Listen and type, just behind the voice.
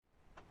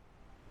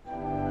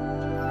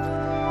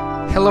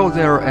Hello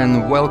there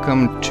and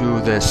welcome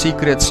to the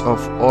Secrets of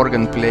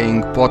Organ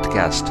Playing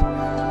podcast.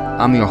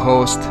 I'm your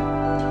host,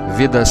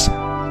 Vidas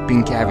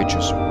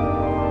Pinkevičius.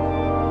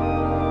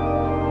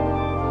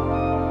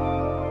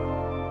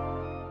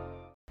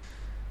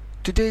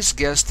 Today's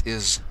guest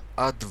is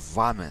Ad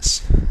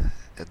Wammes,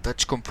 a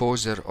Dutch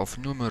composer of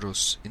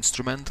numerous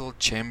instrumental,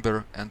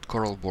 chamber and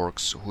choral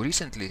works who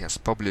recently has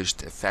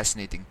published a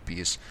fascinating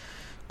piece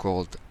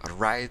called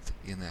Ride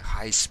in a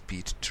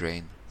High-Speed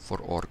Train for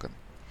Organ.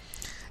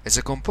 As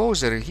a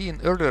composer, he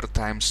in earlier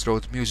times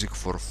wrote music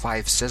for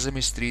 5 Sesame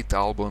Street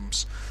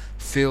albums,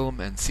 film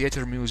and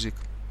theater music.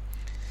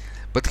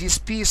 But his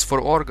piece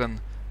for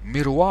organ,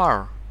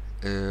 Miroir,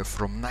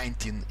 from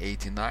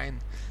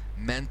 1989,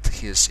 meant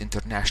his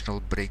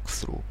international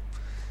breakthrough.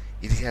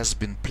 It has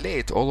been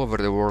played all over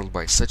the world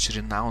by such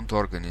renowned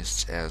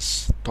organists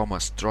as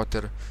Thomas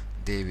Trotter,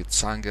 David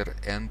Sanger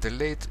and the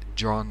late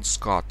John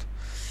Scott,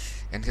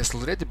 and has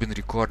already been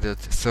recorded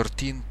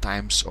 13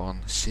 times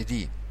on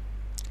CD.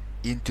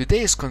 In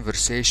today's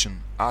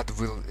conversation, Ad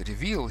will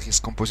reveal his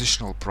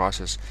compositional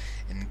process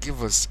and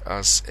give us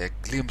a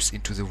glimpse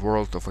into the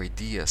world of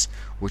ideas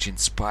which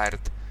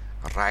inspired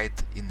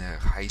Ride in a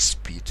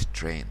High-Speed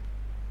Train.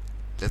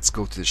 Let's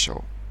go to the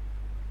show.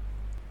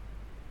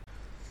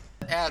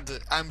 Ad,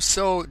 I'm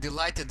so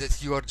delighted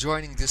that you are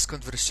joining this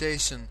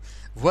conversation.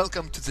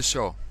 Welcome to the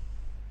show.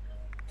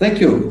 Thank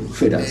you,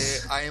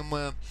 Vidas.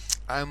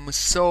 I'm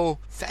so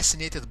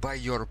fascinated by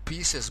your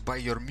pieces, by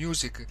your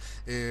music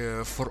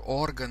for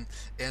organ,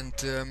 and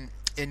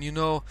you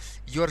know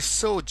you're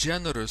so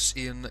generous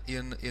in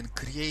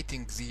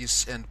creating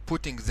these and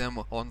putting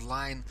them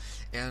online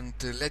and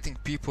letting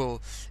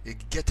people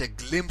get a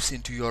glimpse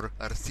into your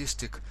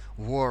artistic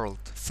world.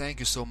 Thank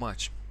you so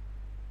much.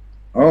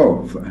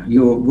 Oh,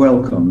 you're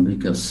welcome,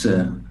 because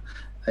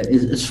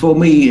it's for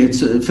me.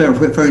 It's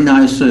very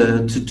nice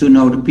to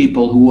know the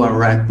people who I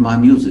write my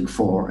music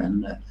for,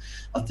 and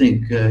I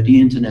think the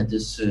internet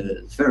is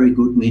a very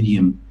good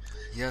medium.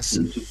 Yes,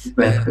 to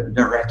have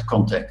direct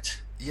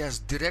contact. Yes,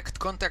 direct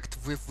contact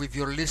with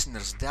your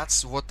listeners.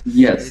 That's what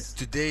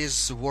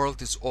today's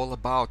world is all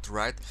about,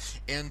 right?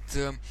 And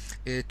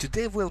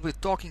today we'll be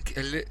talking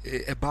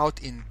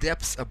about in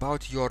depth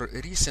about your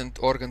recent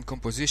organ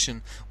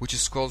composition, which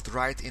is called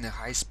Ride in a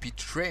High-Speed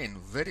Train.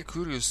 Very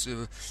curious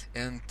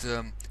and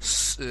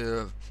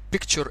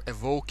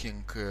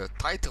picture-evoking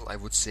title, I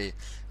would say.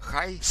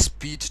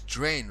 High-speed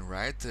train,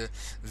 right?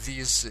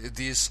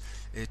 These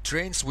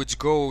trains which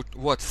go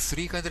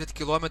 300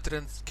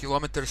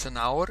 kilometers an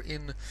hour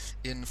in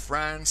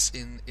France,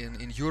 in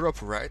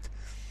Europe, right?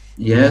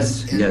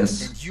 Yes.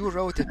 And you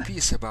wrote a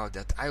piece about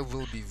that. I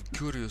will be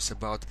curious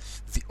about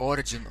the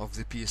origin of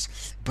the piece,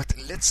 but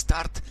let's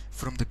start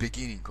from the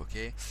beginning,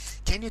 okay?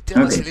 Can you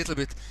tell us a little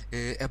bit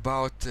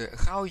about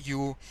how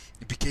you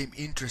became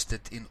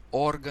interested in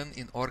organ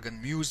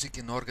music,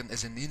 in organ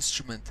as an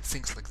instrument,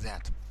 things like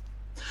that?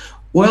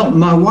 Well,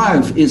 my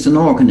wife is an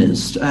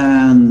organist,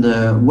 and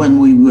when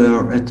we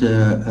were at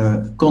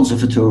the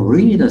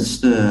conservatory, that's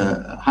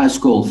the high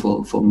school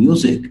for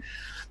music,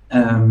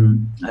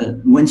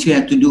 when she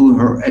had to do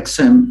her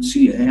exam,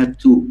 she had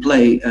to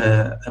play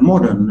a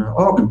modern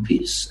organ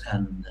piece,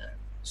 and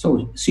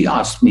so she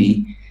asked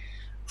me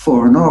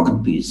for an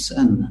organ piece,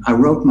 and I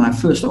wrote my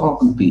first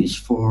organ piece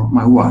for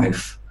my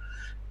wife.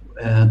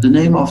 The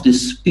name of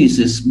this piece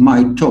is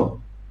My Top.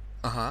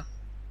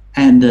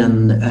 And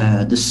then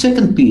the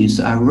second piece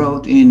I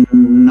wrote in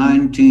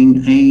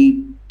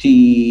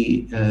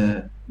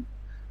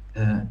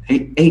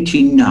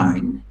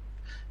 1989.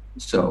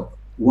 So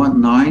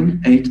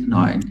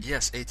 1989.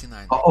 Yes,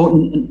 89.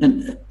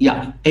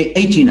 Yeah,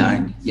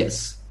 89.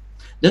 Yes,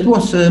 that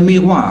was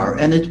Miroir,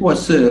 and it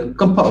was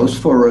composed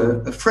for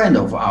a friend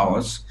of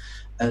ours,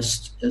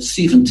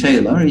 Stephen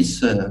Taylor.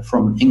 He's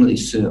from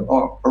English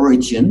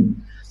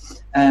origin,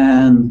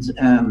 and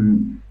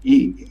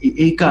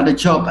he got a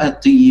job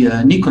at the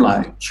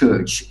Nicolai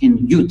Church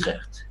in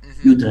Utrecht.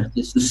 Utrecht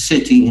is a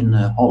city in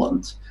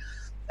Holland,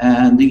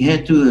 and he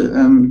had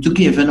to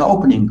give an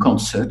opening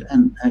concert,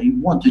 and he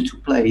wanted to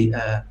play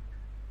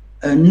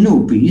a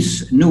new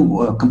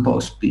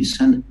composed piece,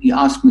 and he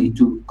asked me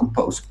to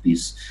compose a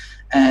piece,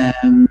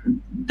 and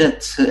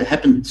that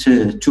happened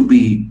to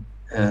be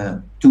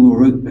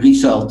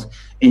result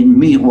in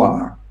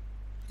Miroir.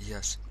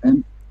 Yes.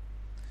 And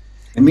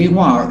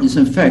Miroir is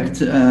in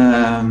fact,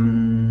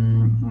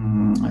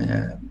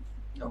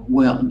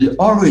 the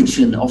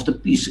origin of the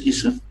piece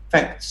is in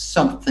fact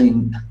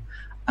something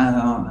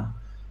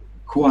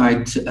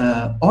quite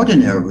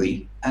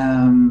ordinary.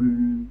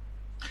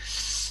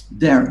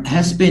 There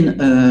has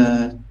been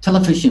a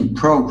television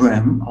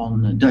program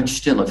on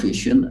Dutch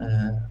television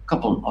a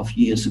couple of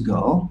years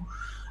ago,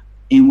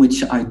 in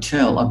which I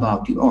tell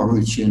about the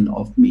origin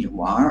of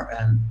Miroir,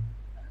 and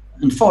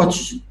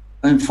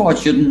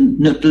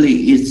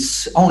unfortunately,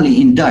 it's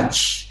only in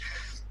Dutch,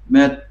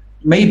 but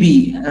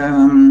maybe,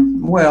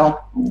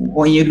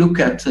 when you look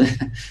at,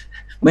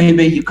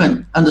 maybe you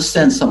can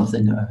understand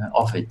something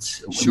of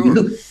it.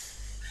 Sure.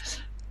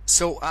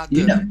 So,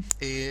 You know.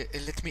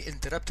 let me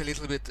interrupt a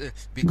little bit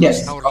because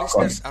Yes, our of course.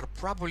 listeners are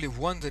probably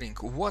wondering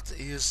what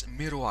is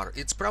miroir.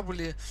 It's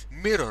probably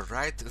mirror,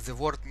 right? The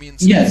word means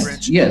in Yes,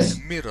 French yes.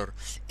 mirror.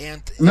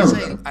 And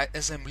Mirror.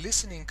 as I'm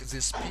listening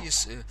this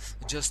piece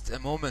just a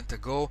moment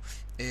ago,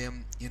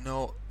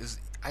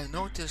 I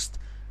noticed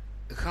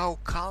how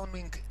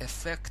calming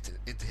effect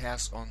it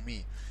has on me.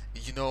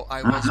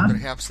 I was Uh-huh.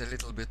 perhaps a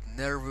little bit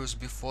nervous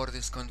before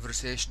this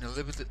conversation, a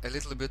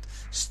little bit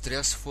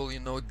stressful,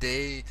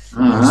 day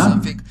or Uh-huh.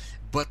 something.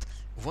 But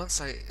once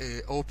I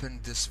opened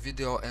this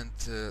video and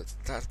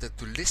started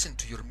to listen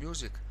to your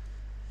music,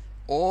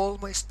 all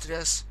my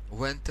stress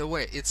went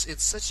away.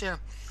 It's such a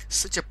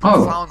Oh,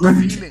 profound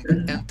great. feeling,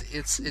 and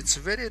it's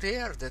very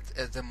rare that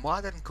the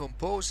modern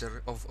composer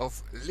of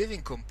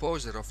living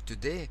composer of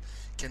today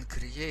can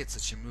create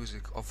such a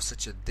music of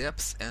such a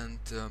depth and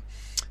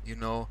you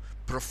know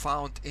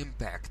profound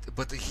impact,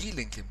 but a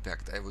healing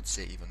impact, I would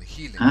say, even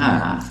healing.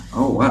 Ah,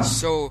 oh, wow.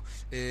 So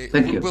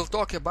Thank you. we'll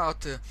talk about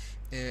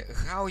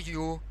how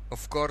you,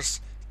 of course,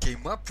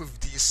 came up with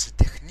these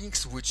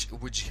techniques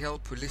which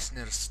help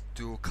listeners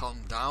to calm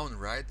down,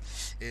 right?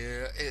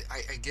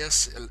 I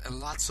guess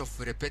lots of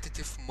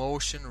repetitive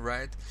motion,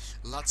 right?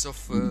 Lots of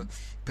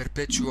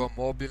perpetuum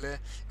mobile,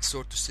 so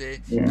to say,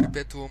 Yeah.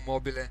 perpetuum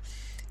mobile.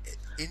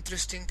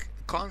 Interesting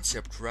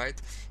concept, right?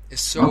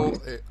 So,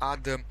 Okay.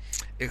 Adam,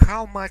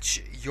 how much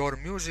your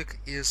music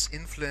is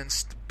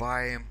influenced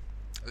by,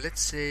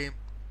 let's say,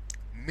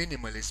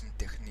 minimalism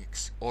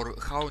techniques, or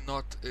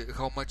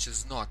how much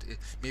is not?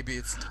 Maybe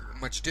it's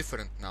much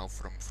different now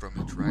from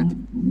it, right?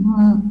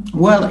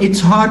 Well,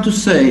 it's hard to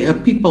say.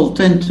 People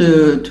tend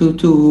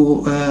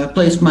to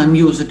place my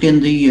music in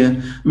the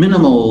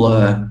minimal.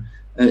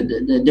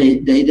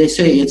 They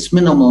say it's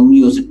minimal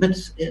music, but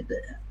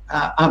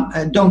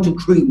I don't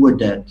agree with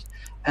that.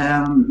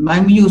 My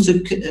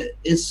music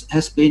is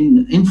has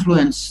been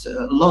influenced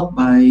a lot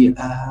by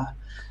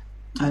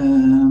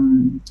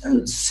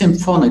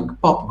symphonic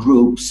pop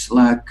groups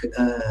like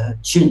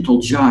Gentle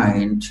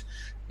Giant.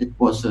 It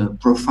was a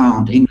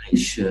profound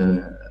English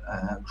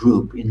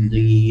group in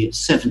the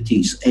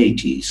 70s,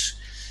 80s.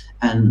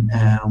 And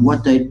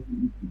what they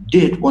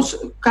did was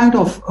a kind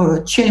of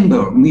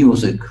chamber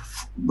music,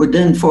 but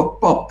then for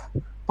pop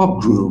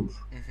group.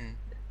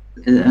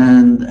 Mm-hmm.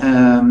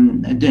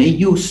 And they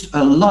used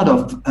a lot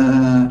of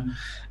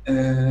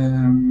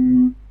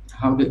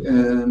how the,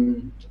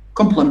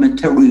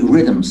 complementary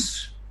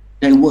rhythms.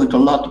 They worked a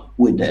lot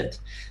with that,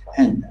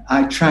 and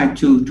I tried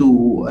to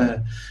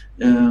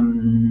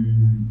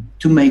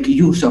make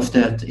use of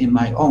that in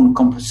my own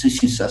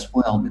compositions as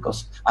well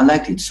because I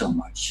liked it so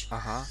much.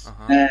 Uh-huh,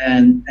 uh-huh.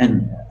 And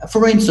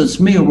for instance,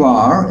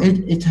 Miroir,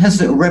 it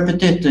has a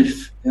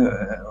repetitive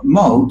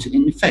mode.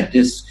 In fact,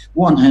 there's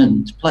one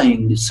hand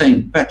playing the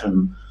same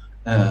pattern,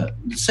 the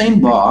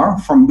same bar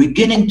from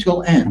beginning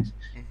till end.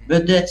 Mm-hmm.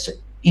 But that's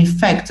in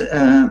fact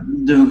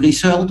the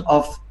result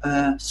of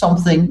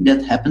something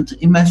that happened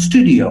in my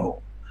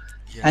studio.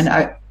 And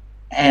Yes.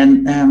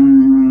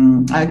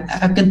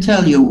 I can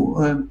tell you,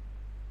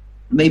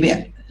 maybe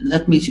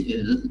let me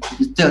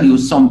tell you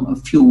a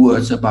few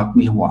words about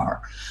Miroir.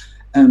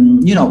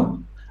 You know,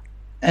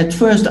 at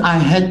first I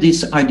had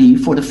this idea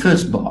for the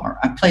first bar.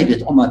 I played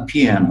it on my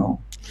piano,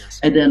 Yes.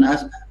 and then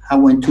I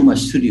went to my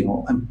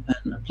studio and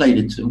played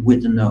it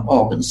with an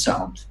organ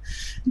sound.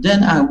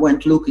 Then I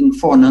went looking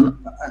for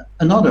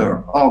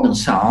another organ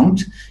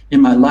sound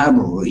in my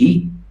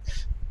library.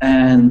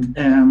 And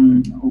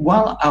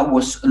while I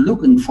was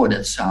looking for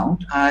that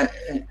sound, I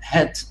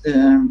had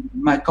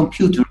my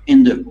computer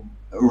in the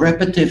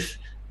repetitive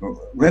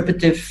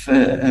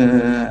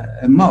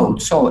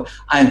mode. So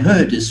I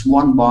heard this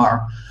one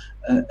bar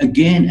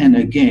again and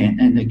again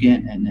and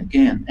again and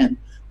again. And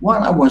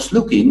while I was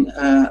looking,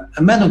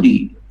 a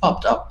melody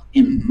popped up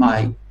in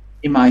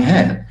my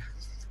head,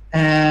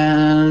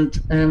 and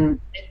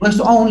it was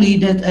only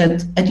that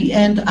at the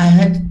end I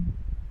had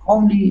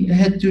only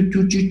had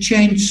to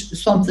change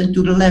something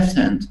to the left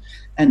hand,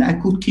 and I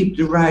could keep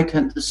the right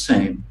hand the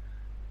same.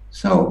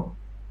 So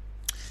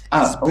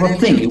It's I was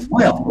thinking,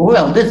 brilliant.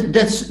 well,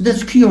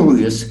 that's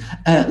curious.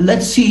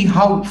 Let's see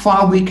how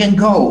far we can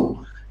go.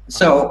 Uh-huh.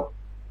 So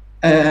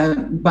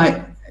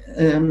by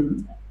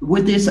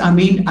with this, I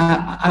mean,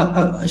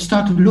 I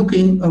started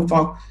looking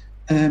for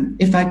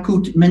if I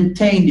could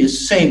maintain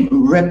this same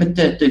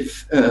repetitive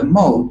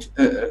mode,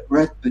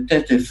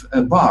 repetitive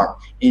bar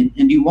in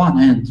the one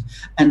hand,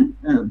 and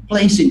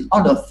placing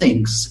other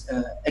things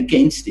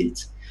against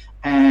it.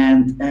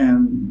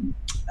 And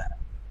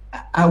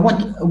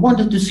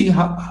wanted to see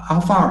how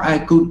far I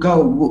could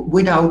go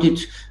without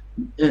it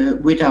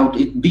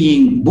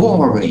being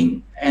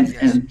boring, Yes.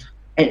 and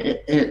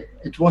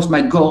it was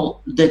my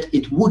goal that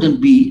it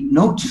wouldn't be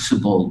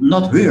noticeable,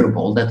 not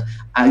hearable, that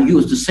I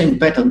use the same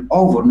pattern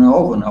over and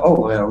over and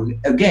over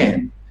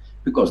again,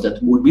 because that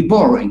would be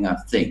boring, I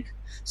think.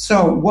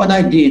 So what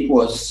I did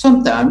was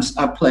sometimes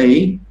I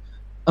play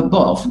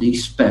above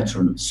this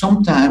pattern,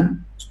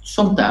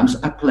 sometimes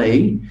I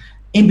play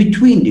in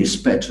between this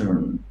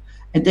pattern,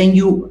 and then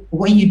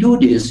when you do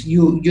this,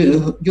 you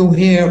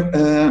hear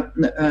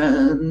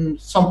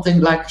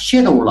something like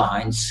shadow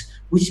lines,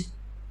 which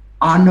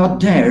are not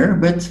there,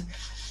 but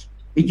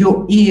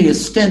your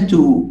ears tend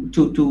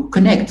to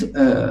connect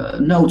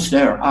notes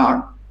there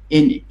are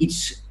in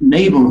each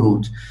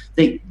neighborhood.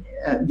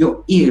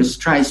 Your ears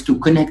tries to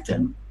connect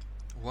them,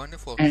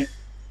 Wonderful.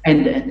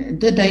 and then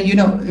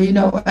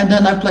and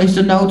then I place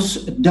the notes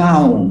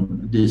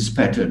down this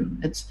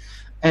pattern.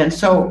 And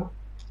so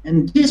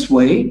in this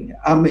way,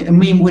 I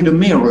mean with a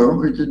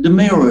mirror, the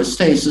mirror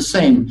stays the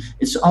same.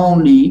 It's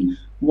only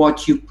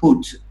what you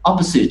put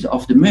opposite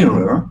of the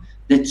mirror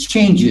that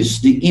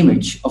changes the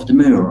image of the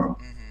mirror.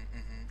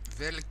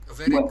 Very,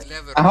 very Well,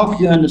 clever I hope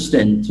you idea.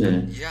 understand.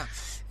 Yeah,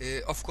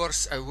 of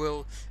course, I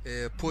will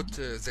put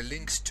the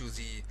links to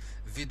the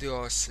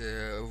videos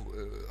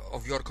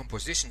of your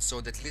composition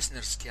so that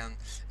listeners can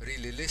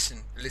really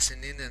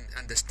listen in and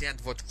understand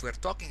what we're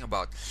talking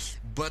about.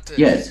 But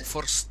Yes,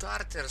 for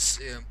starters,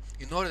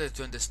 in order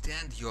to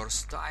understand your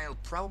style,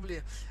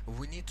 probably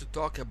we need to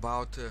talk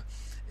about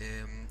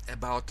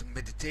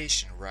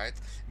meditation, right?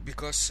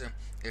 Because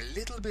a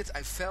little bit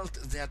I felt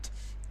that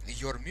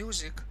your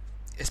music,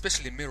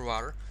 especially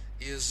Miroir,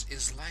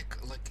 is like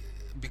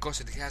because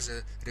it has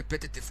a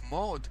repetitive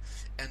mode,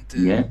 and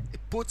yeah. it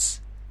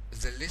puts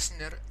the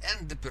listener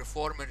and the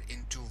performer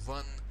into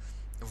one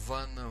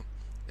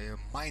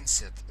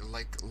mindset,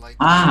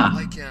 Ah,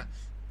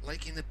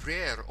 like in a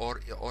prayer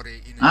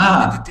in a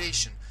ah,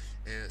 meditation.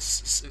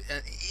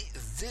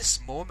 This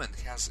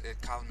moment has a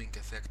calming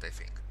effect, I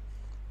think.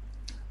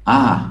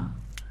 ah.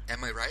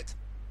 Am I right?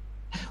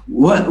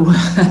 Well,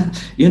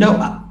 you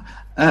know,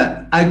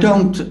 I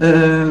don't.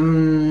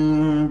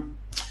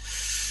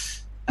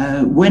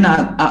 When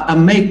I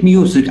make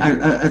music,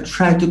 I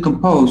try to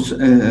compose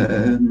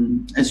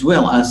as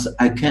well as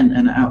I can,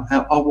 and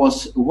I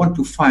always want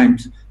to find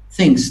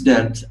things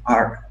that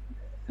are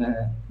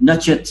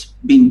not yet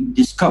been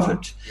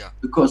discovered, Yeah.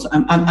 because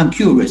I'm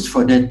curious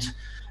for that.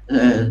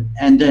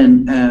 And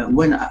then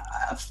when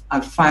I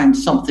find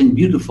something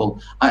beautiful,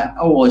 I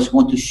always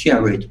want to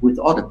share it with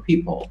other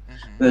people.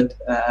 But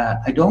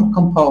I don't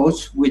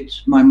compose with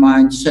my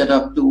mind set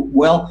up to,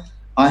 well,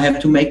 I have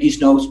to make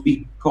these notes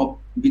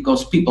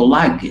because people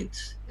like it.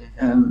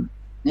 And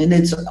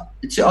it's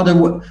the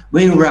other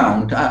way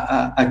around.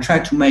 I try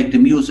to make the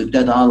music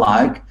that I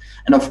like,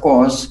 and of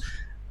course,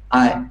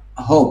 I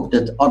hope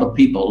that other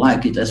people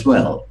like it as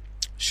well.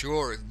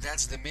 Sure,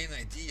 that's the main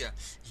idea.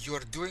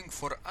 You're doing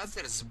for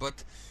others,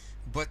 but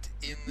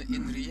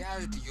in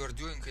reality, you're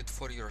doing it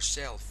for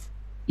yourself,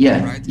 Yeah,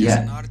 right? As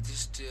an yeah.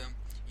 artist,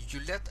 you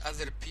let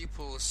other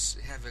people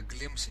have a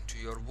glimpse into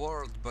your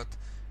world, but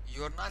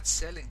you're not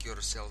selling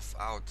yourself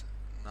out.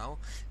 Now,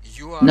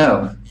 you are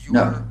No, you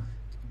are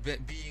no.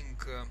 being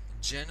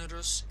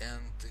generous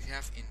and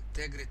have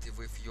integrity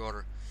with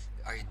your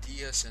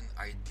ideas and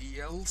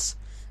ideals,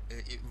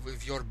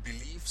 with your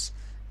beliefs,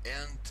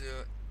 and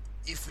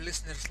if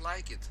listeners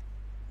like it,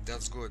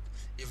 that's good.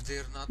 If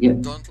they're not Yeah.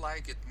 don't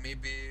like it,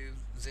 maybe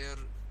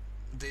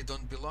they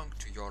don't belong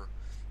to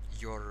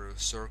your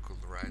circle,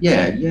 right?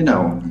 Yeah,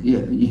 yeah,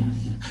 yeah.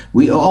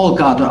 We all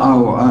got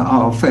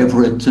our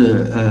favorite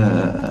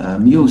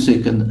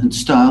music and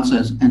styles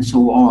and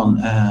so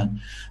on.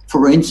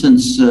 For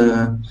instance,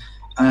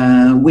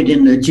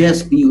 within the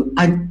jazz music,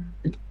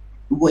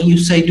 when you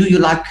say, "Do you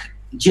like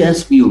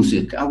jazz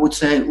music?" I would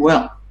say,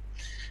 well,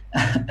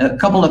 a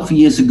couple of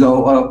years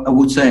ago, I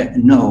would say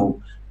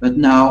no, but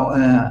now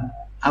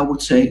I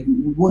would say,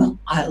 well,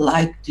 I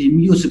like the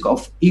music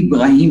of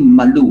Ibrahim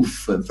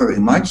Malouf very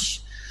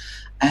much,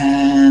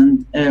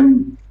 and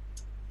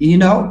you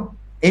know,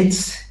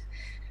 it's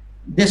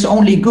there's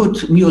only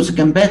good music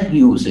and bad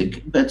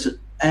music, but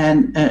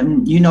and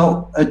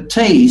a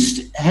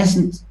taste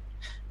hasn't.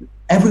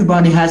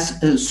 Everybody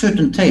has a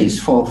certain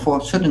taste for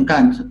certain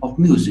kind of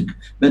music,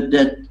 but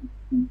that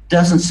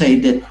doesn't say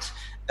that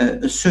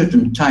a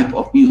certain type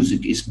of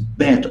music is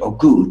bad or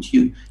good.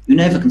 You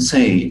never can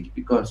say it,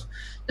 because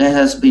there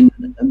has been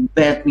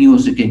bad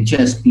music in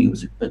jazz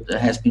music, but there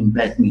has been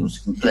bad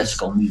music in Yes,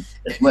 classical music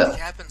as and it well.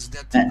 happens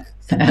that Uh,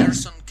 a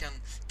person can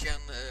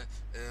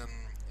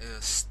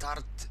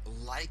start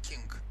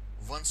liking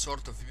one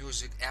sort of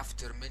music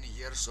after many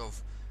years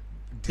of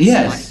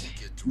yes, disliking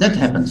it, that right?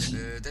 happens.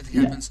 That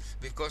Yeah. happens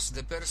because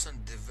the person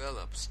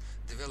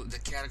the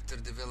character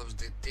develops,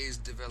 the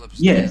taste develops,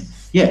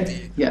 Yes. Yeah.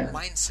 the Yeah.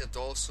 mindset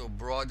also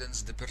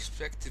broadens, the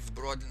perspective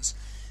broadens,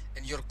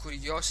 and your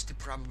curiosity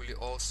probably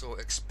also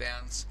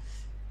expands,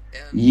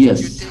 and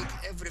you Yes. take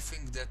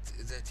everything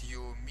that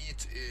you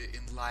meet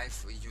in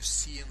life, you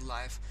see in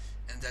life,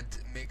 and that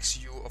makes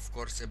you, of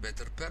course, a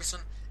better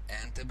person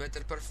and a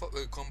better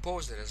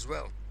composer as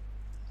well.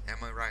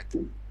 Am I right?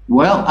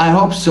 Well, I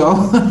hope so.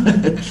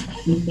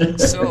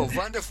 So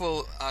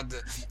wonderful, Ad.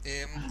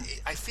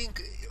 I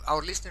think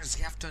our listeners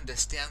have to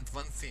understand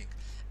one thing.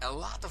 A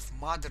lot of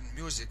modern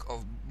music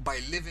of by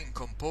living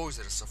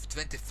composers of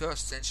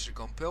 21st century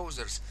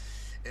composers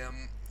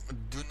um,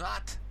 do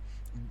not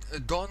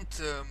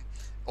don't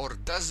or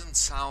doesn't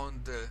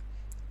sound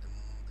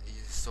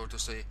so to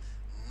say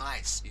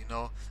nice,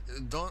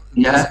 don't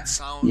Yeah, doesn't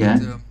sound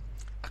yeah,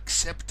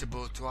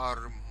 acceptable to our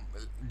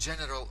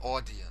general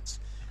audience.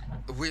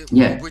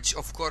 yeah. Which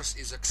of course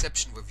is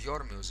exception with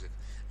your music.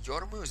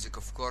 Your music,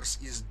 of course,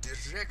 is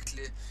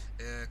directly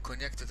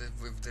connected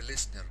with the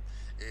listener.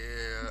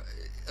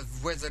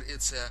 Whether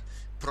it's a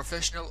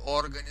professional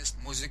organist,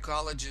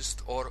 musicologist,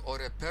 or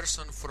a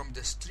person from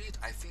the street,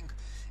 I think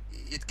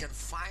it can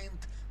find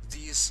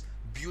these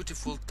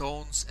beautiful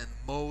tones and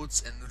modes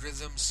and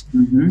rhythms,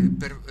 Hmm.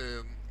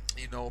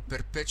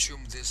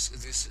 perpetuum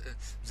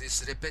these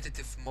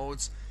repetitive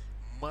modes,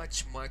 much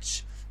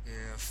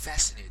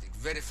fascinating,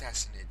 very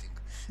fascinating,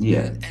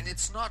 Yeah. and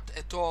it's not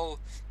at all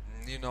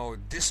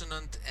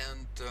dissonant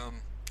and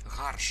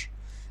harsh.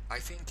 I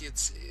think it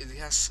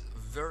has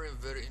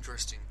very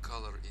interesting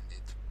color in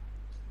it.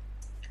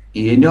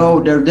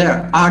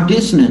 There are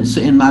dissonance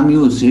in my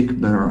music,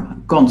 there are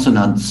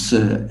consonants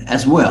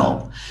as well,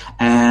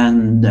 Yeah.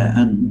 and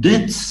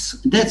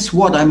that's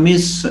what I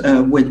miss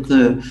with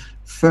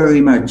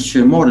very much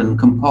modern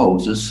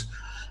composers,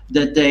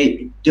 that they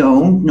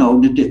don't know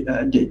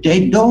they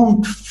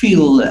don't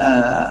feel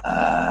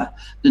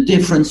the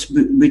difference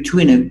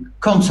between a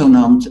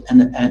consonant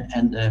and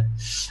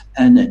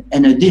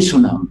a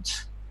dissonant.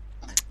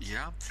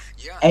 Yeah.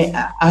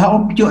 Yeah. I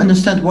hope you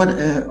understand what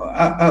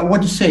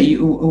to say.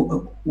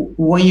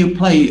 When you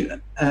play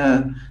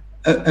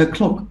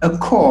a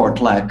chord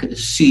like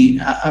C,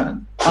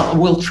 I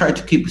will try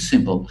to keep it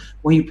simple.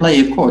 When you play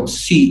a chord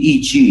C, E,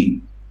 G,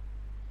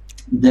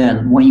 then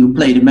when you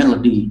play the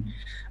melody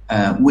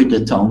with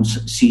the tones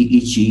C, E,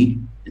 G,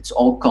 it's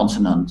all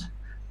consonant.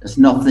 There's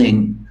nothing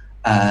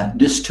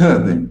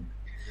disturbing.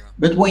 Yeah.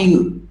 But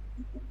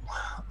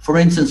for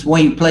instance,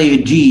 when you play a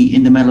G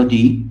in the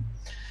melody,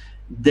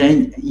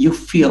 then you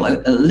feel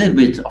a little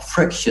bit of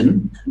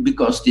friction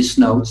because this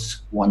note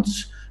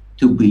wants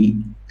to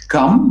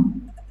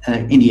become,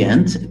 in the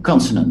end, a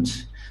consonant.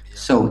 Yeah.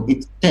 So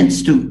it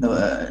tends to,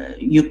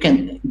 you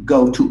can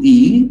go to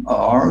E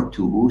or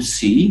to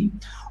C,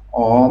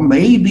 or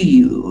maybe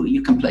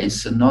you can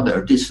place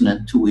another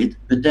dissonant to it,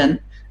 but then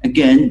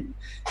again,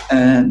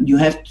 you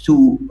have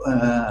to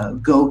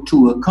go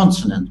to a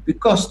consonant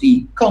because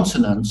the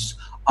consonants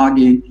are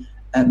the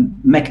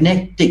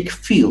magnetic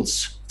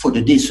fields for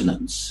the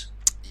dissonance.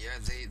 Yeah,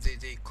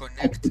 they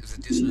connect the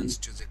dissonance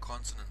to the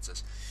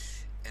consonances,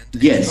 and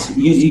your Yes,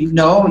 music.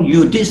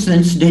 your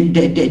dissonance,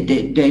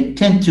 they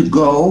tend to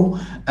go,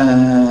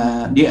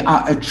 they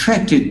are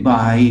attracted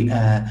by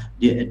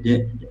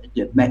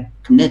the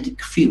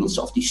magnetic fields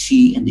of the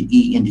C and the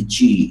E and the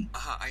G.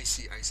 Aha, I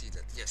see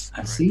that. Yes, I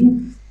right. see.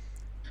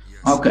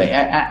 Yes. Okay,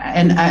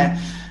 and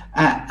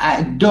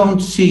I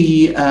don't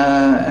see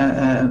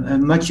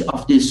much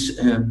of this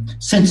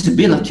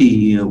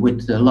sensibility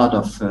with a lot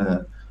of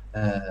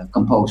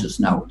composers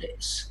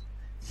nowadays.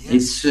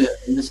 Yes.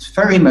 It's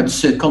very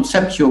much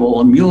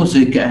conceptual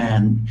music,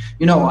 and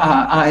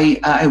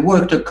I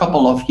worked a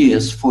couple of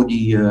years for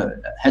the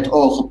Het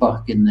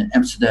Orgelpark in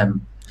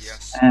Amsterdam,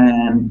 Yes.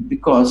 and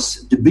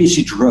because the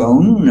busy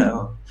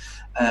drone.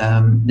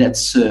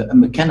 That's a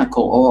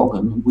mechanical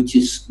organ, which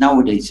is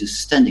nowadays is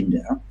standing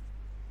there.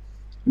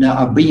 There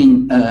are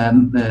being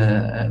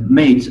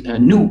made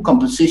new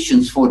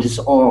compositions for this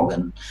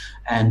organ,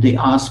 and they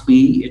asked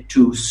me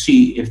to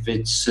see if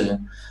it's.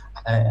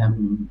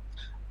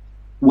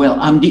 Well,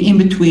 I'm the in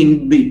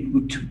between.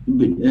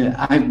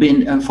 I've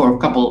been for a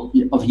couple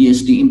of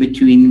years the in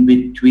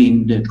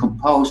between the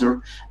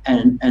composer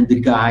and the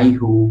guy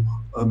who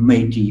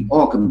made the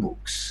organ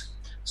books.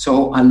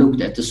 So I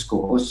looked at the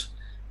scores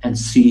and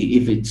see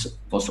if it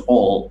was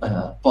all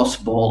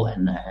possible,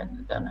 and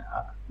then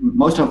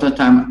most of the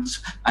time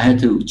I had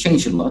to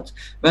change a lot.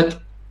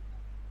 But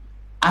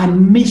I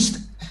missed,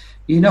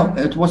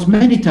 it was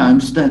many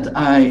times that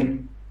I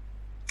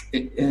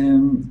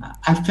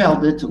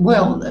felt that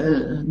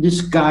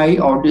this guy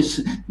or this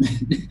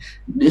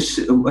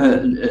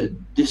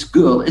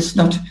girl is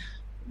not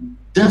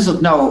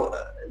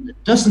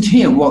doesn't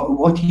hear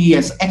what he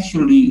has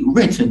actually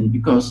written,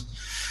 because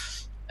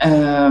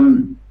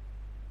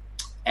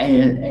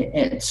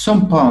at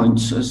some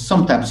points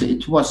sometimes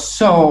it was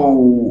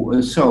so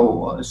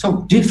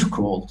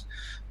difficult,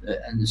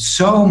 and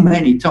so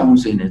many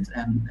tones in it,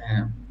 and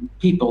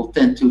people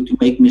tend to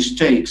make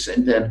mistakes,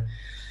 and then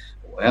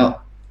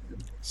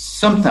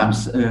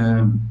sometimes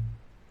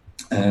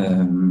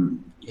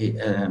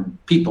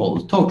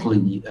people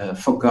totally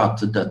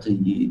forgot that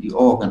the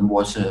organ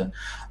was a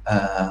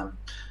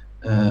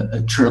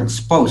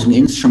transposing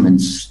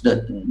instruments.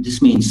 That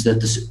this means that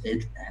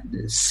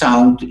the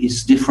sound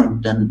is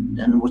different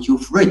than what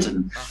you've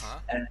written, Uh-huh.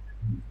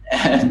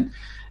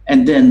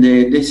 and then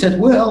they said,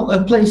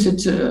 place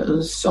it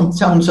some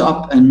tones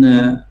up, and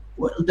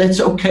that's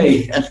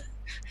okay,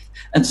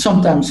 and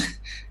sometimes,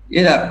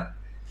 I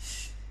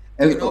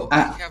I,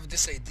 have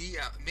this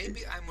idea.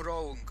 Maybe I'm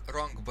wrong,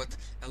 but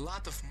a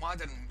lot of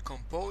modern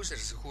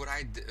composers who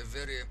write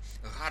very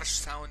harsh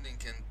sounding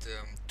and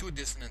too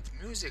dissonant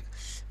music,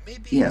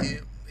 maybe Yeah.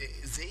 they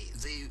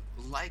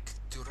like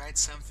to write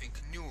something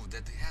new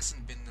that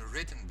hasn't been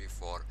written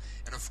before.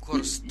 And of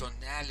course,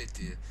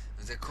 tonality,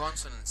 the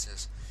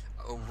consonances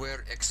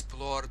were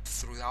explored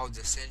throughout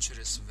the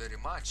centuries very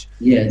much.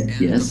 Yes. And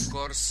of Yes.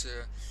 course,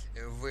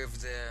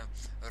 with the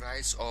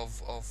rise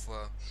of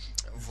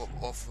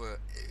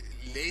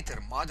later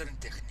modern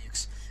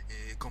techniques,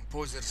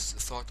 composers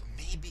thought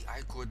maybe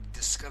I could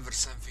discover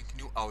something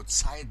new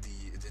outside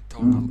the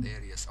tonal Mm.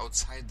 areas,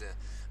 outside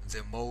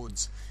the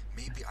modes.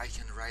 Maybe I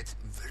can write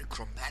very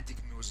chromatic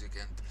music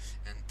and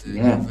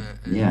Yeah. have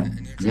Yeah.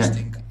 an Yeah.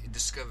 interesting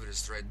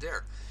discoveries right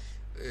there.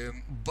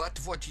 But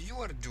what you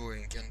are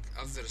doing, and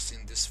others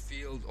in this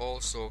field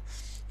also,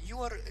 you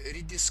are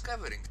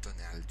rediscovering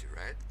tonality,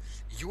 right?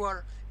 You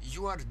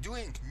are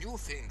doing new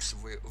things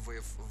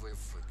with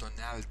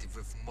tonality,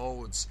 with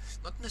modes,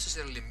 not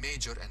necessarily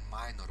major and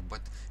minor,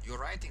 but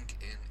you're writing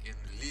in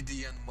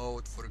Lydian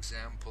mode, for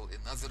example, in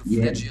other Yeah.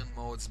 Phrygian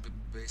modes,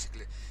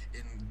 basically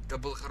in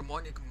double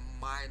harmonic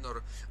minor,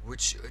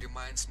 which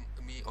reminds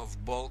me of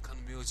Balkan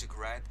music,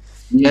 right?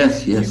 Yes.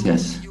 Yes. You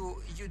Yes.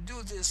 you do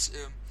this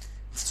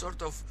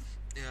sort of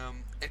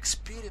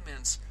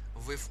experiments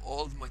with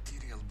old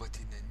material, but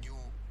in a new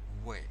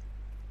way.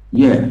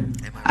 Yeah,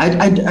 Am I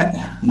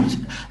right?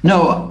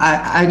 no,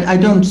 I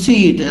don't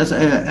see it as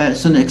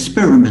an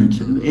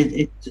experiment. Uh-huh.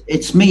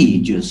 It's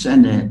me just,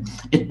 and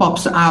it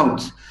pops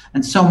out,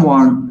 and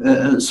someone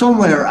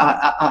somewhere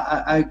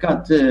I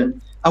got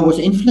I was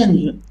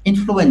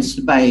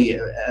influenced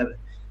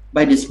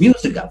by this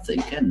music, I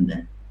think,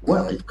 and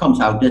well, Uh-huh. it comes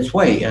out this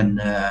way,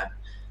 and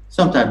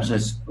sometimes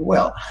it's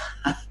well.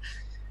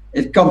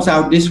 It comes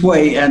out this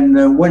way,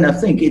 and when I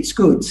think it's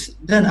good,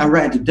 then I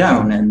write it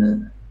down,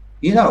 and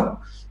you know,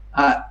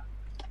 I,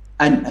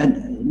 I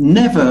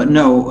never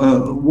know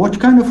what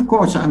kind of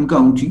chords I'm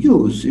going to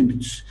use.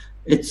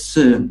 It's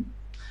uh,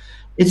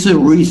 it's a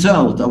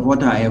result of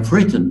what I have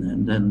written,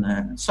 and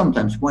then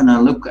sometimes when I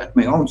look at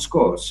my own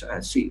scores,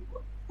 I see,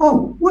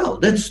 oh well,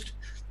 that's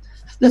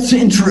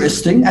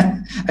interesting.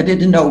 I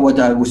didn't know what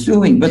I was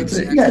doing, but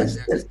Exactly, yes,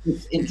 exactly.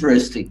 it's Uh,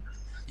 interesting.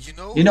 you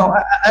know, You know,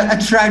 I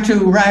try to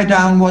write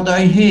down what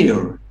I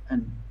hear,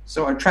 and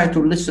so I try to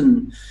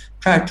listen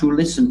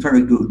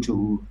very good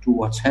to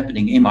what's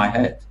happening in my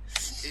head.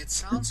 it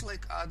sounds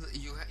like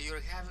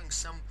you're having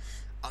some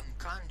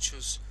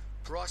unconscious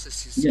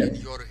processes in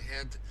Yes. your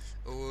head,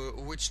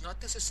 which not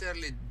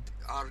necessarily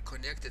are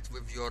connected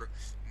with your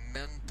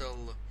mental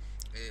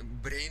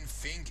brain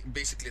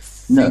basically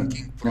No.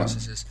 thinking No.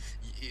 processes.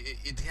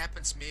 It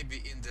happens maybe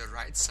in the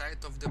right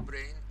side of the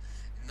brain,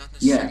 not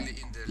Yeah. necessarily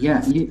in the Yeah.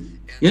 left. You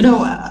And know,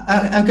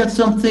 I got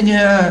something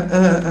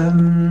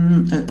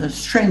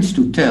strange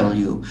to tell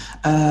you.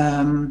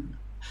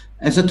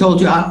 As I told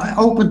you, I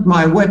opened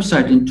my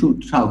website in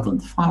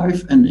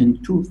 2005, and in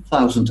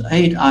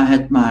 2008, I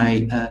had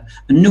my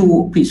a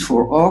new piece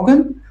for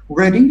organ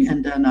ready,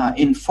 and then I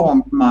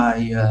informed my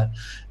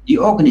the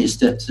organist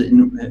that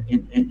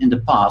in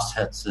the past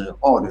had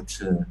ordered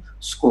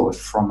scores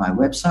from my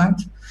website,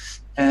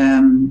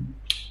 um,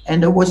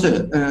 and there was a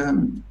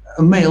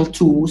mail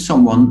to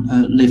someone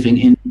living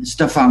in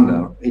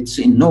Stavanger. It's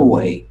in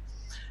Norway.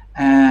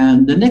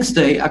 And the next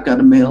day, I got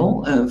a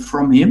mail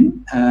from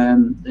him.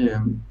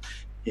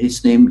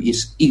 His name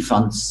is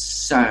Ivan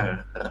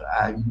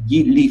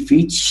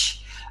Sarajilievich.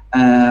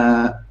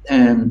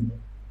 And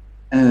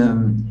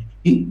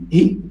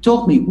he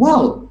told me,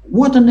 well,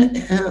 what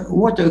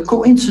a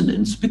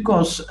coincidence,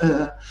 because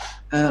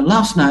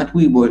last night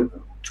we were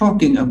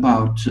talking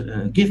about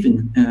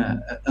giving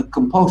a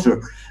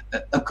composer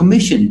a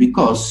commission,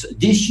 because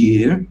this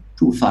year,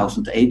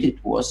 2008, it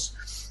was.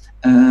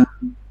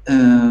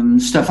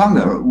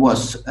 Stavanger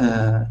was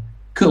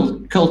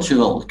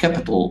cultural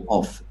capital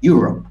of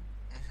Europe, mhm,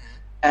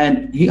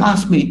 and he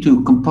asked me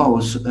to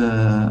compose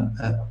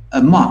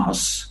a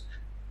mass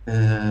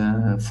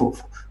for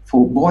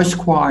voice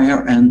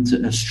choir and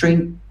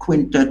string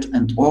quintet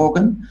and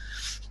organ,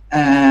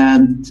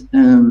 and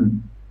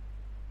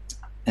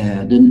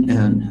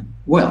then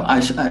well, I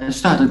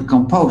started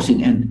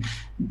composing, and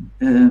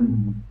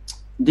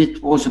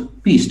it was a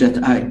piece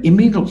that I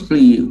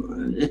immediately.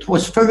 It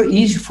was very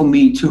easy for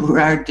me to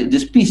write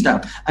this piece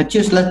down. I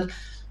just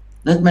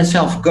let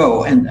myself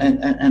go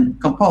and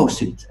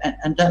compose it,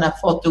 and then I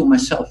thought to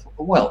myself,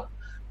 well,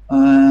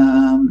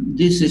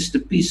 this is the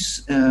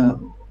piece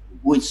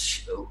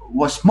which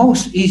was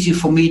most easy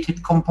for me to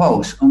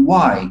compose, and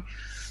why?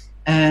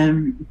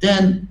 And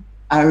then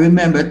I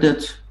remembered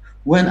that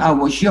when I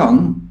was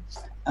young,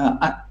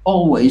 I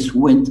always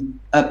went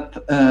up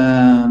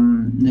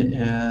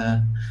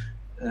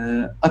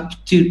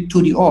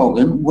to the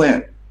organ,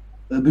 where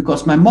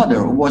because my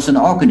mother was an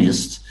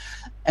organist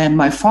and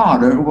my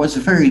father was a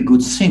very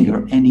good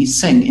singer, and he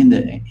sang in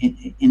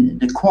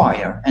the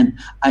choir, and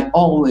I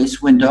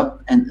always went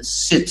up and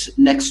sit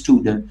next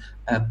to the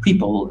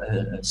people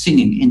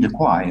singing in the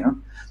choir,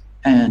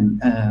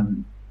 and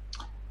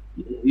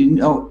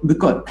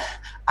because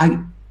I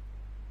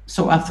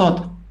so I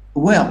thought,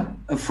 Well,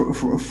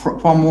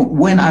 from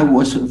when I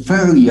was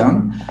very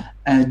young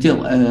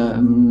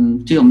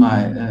till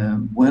my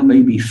well,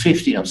 maybe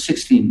 15 or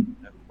 16,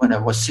 when I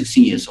was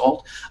 16 years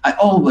old, I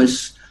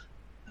always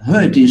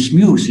heard this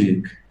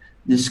music.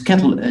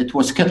 It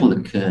was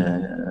Catholic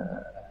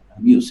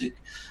music,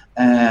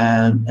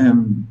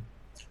 and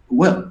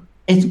well,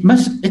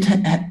 it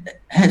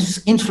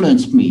has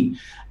influenced me,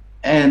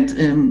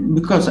 and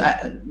because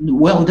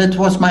well, that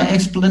was my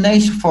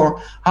explanation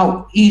for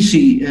how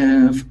easy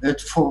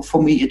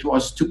for me it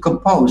was to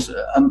compose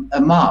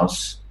a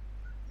mass.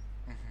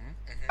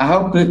 I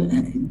hope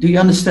do you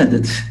understand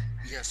it?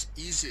 Yes,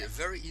 easy,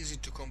 very easy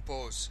to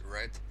compose,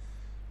 right?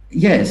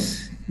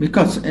 Yes,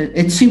 because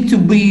it seemed to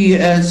be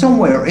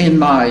somewhere in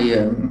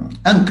my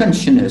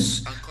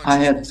unconsciousness. I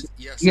had, Unconsciousness,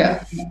 yes.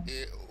 yeah,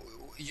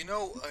 You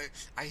know,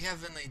 I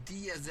have an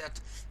idea that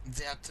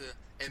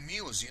a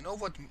muse. You know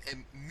what a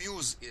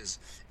muse is?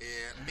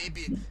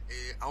 Maybe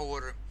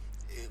our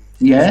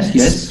yes,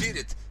 yes,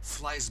 spirit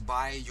flies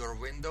by your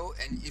window,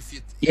 and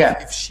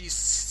yeah, if she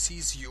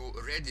sees you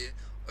ready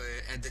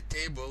at the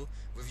table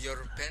with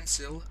your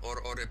pencil or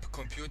a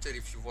computer,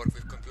 if you work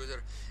with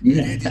computer,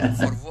 ready yeah.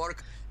 for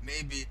work,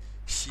 maybe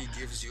she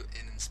gives you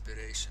an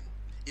inspiration.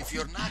 If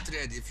you're not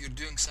ready, if you're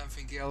doing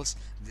something else,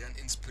 then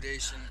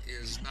inspiration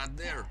is not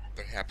there,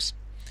 perhaps.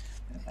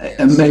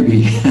 Yes.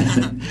 Maybe.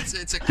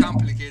 It's a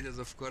complicated,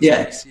 of course,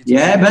 Yeah, procedure.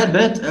 yeah,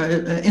 but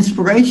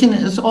inspiration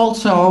is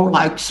also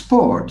like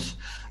sport,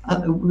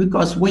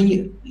 because when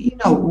you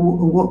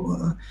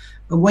know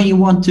when you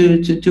want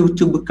to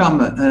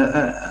become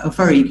a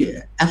very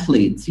good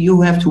athlete,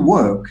 you have to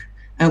work,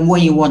 and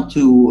when you want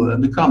to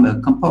become a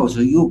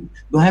composer, you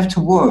have to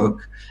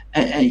work,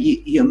 and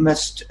you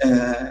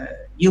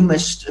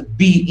must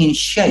be in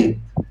shape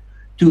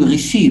to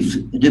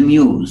receive the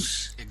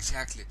muse.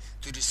 Exactly.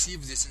 To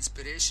receive this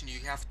inspiration,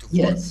 you have to work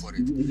Yes, for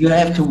it. you You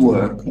have to have to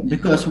work work. Yeah.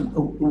 because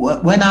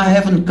when I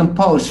haven't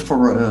composed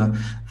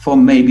for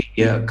maybe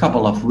a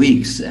couple of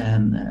weeks,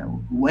 and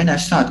when I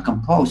start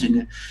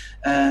composing,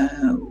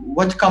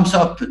 what comes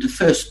up the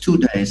first 2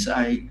 days,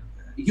 I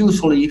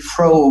usually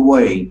throw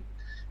away,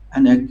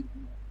 and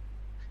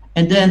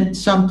and then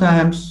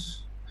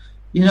sometimes,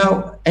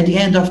 at the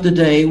end of the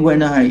day,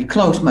 when I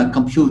close my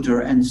computer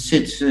and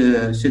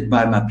sit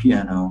by my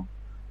piano,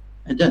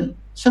 and then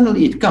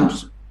suddenly it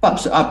comes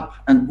pops up,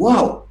 and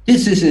wow,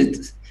 this is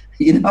it.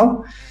 you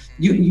know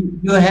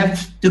you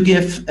have to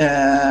give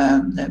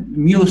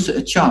Muse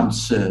a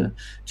chance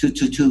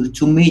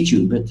to meet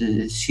you, but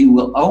she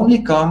will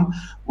only come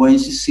when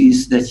she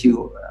sees that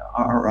you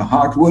are a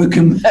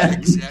hard-working man.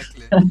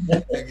 Exactly.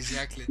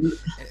 Exactly.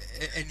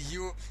 And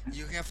you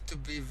have to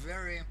be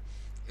very,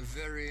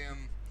 very,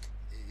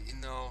 you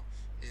know,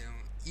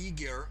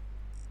 eager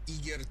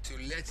to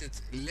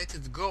let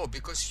it go,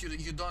 because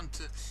you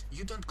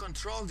don't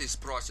control this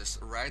process,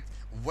 right?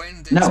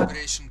 When the No,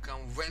 inspiration come,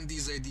 when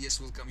these ideas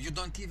will come, you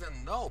don't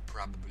even know,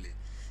 probably.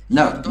 You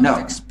no, don't no.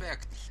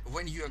 expect.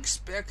 When you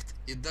expect,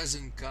 it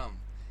doesn't come,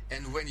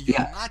 and when you're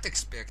Yeah, not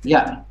expecting,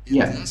 yeah, it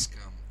yeah, does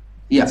come.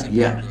 It's yeah, a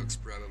yeah. paradox,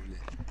 probably.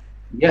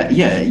 Yeah,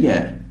 yeah,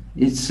 yeah.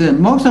 It's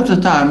most of the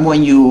time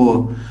when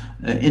you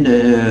in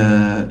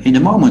the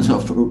moments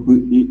of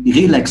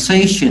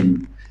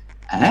relaxation.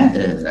 At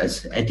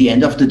the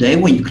end of the day,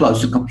 when you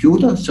close the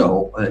computer,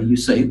 so you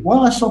say,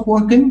 "Well, I stop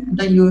working."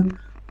 Then you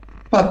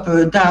pop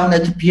down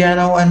at the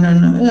piano and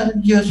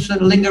then just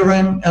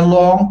lingering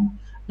along.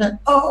 Then,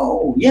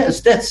 oh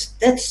yes, that's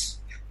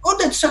oh,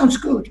 that sounds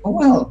good. Oh,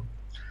 well,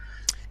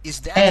 Is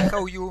that and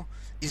how you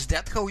is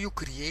that how you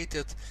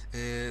created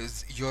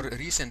your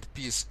recent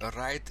piece,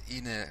 right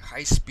in a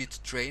high-speed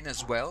train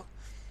as well?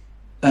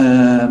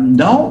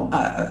 No,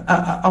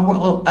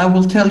 I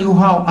will tell you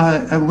how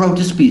I wrote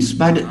this piece.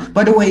 Uh-huh.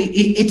 By the way,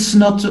 it's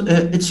not.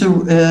 It's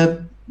a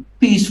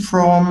piece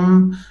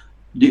from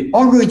the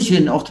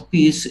origin of the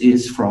piece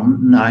is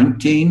from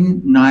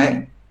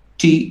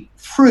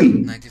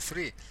 1993.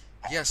 93.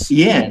 Yes,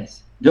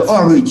 Yes, the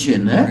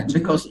origin, origin.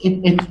 because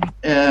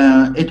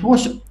it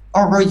was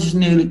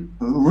originally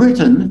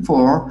written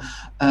for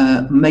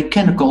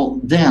mechanical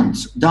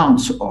dance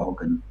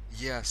organ.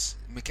 Yes,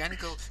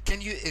 mechanical.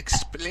 Can you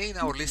explain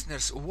our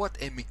listeners what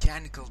a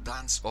mechanical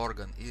dance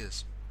organ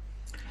is?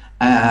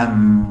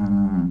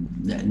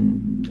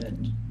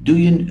 Do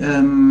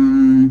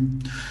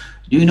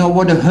you know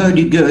what a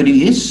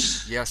hurdy-gurdy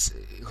is? Yes,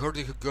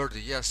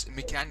 hurdy-gurdy. Yes,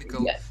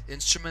 mechanical Yeah,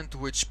 instrument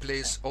which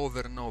plays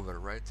over and over,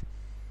 right?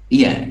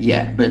 yeah,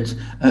 yeah. But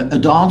a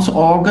dance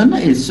organ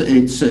is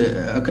it's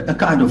a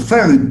kind of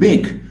very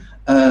big.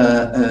 Uh,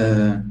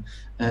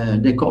 uh,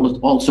 they call it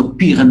also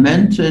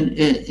pyramid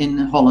in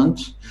Holland.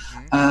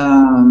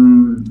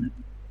 Mm-hmm.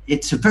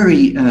 It's a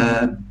very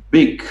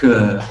big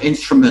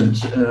instrument.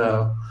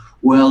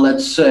 Well,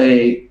 let's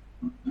say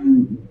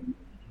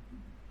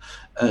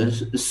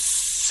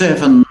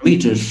 7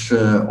 meters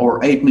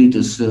or 8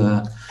 meters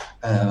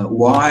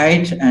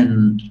wide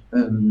and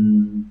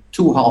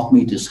 2.5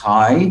 meters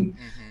high,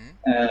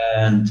 Mm-hmm.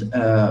 and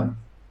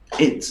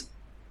it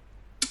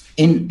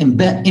in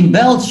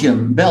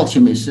Belgium.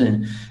 Belgium is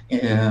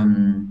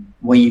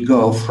when you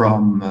go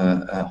from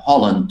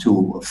Holland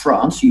to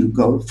France, you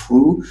go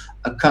through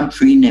a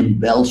country named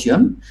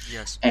Belgium.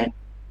 Yes. And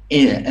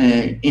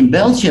in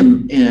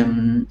Belgium,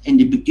 in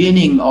the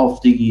beginning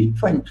of the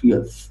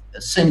 20th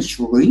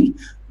century,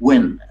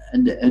 when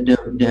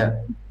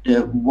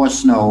there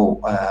was no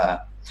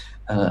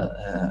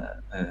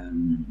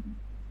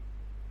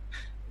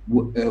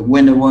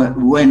when there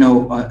were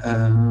no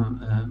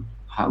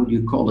how do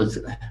you call it,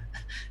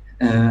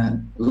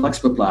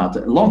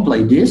 Laxbeplaten, long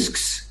play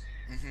discs.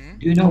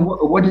 Do you know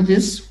what it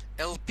is?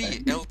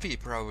 LP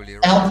probably,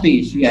 right?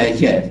 LPs,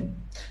 yeah.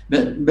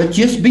 But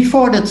just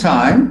before the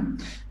time,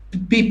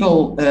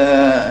 people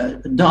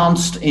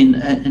danced in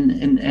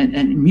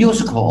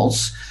music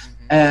halls,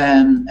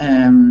 and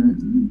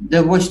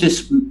there was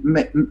this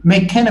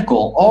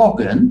mechanical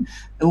organ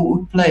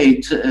who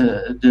played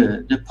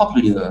the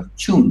popular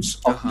tunes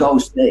of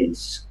those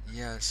days.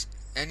 Yes,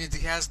 and it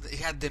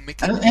had the It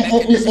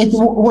mechanism.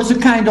 was a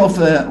kind of,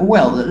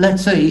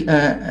 let's say,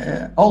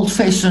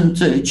 old-fashioned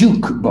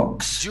jukebox.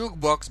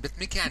 Jukebox, but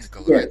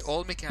mechanical, Yes. right?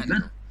 All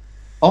mechanical.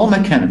 All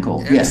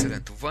mechanical, yeah.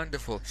 Excellent,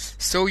 wonderful.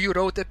 So you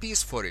wrote a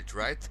piece for it,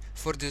 right?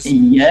 For this,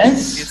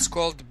 Yes. it's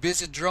called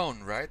Busy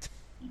Drone, right?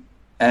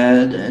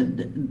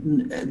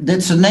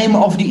 That's the name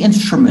of the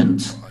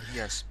instrument.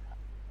 Yes.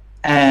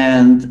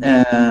 And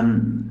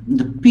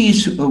the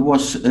piece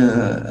was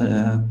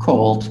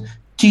called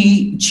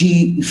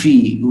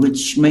TGV,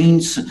 which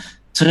means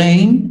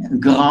Train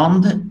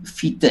Grande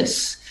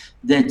Vitesse.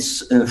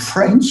 That's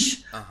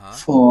French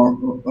for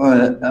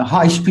a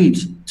high-speed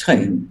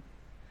train.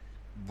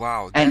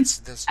 Wow, And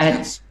that's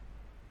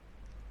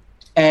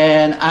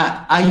And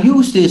I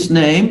use this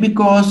name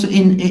because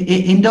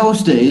in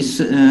those days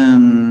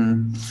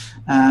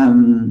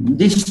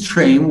this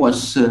train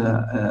was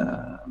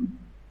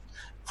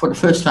for the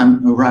first time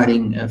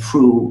riding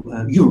through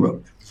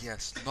Europe.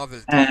 yes,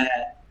 novelty.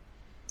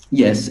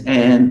 Yes,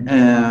 and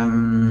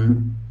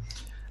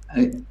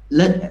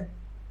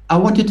I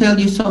want to tell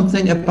you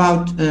something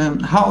about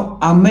how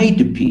I made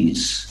the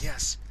piece.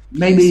 Yes,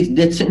 Maybe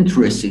that's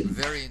interesting.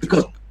 very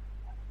Because interesting.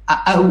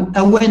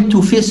 I went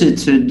to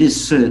visit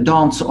this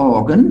dance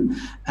organ,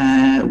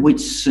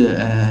 which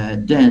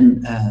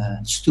then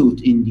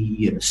stood in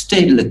the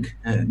Stedelijk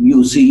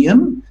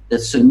Museum.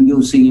 That's a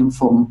museum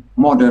for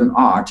modern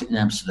art in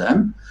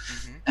Amsterdam.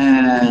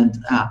 And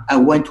I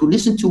went to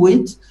listen to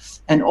it,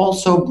 and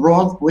also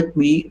brought with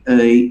me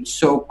a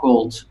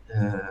so-called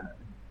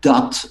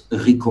DAT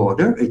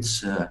recorder.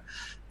 It's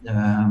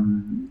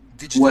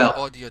Digital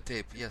audio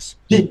tape, yes.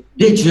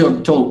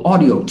 digital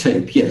audio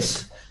tape,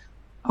 yes.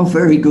 Oh,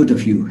 very good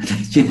of you.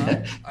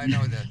 I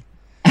know that.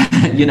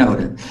 You know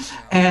that.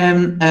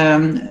 And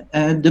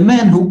the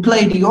man who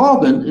played the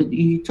organ,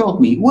 he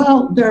told me,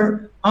 well,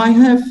 I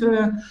have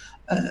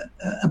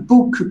a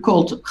book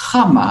called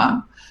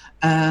Gamma,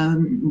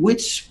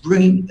 which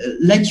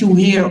let you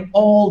hear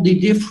all the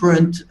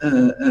different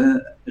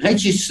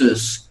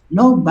registers,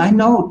 note by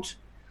note.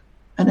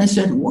 And I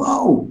said,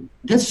 wow,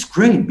 that's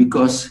great,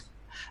 because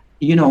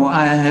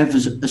I have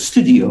a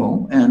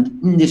studio, and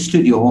in this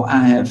studio I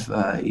have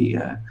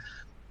a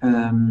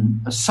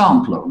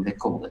sampler, they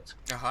call it.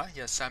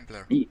 Yes,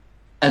 sampler.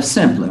 A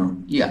sampler,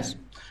 yes.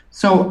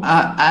 So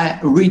I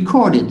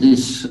recorded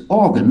this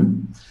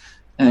organ,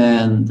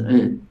 and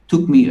it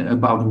took me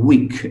about a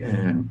week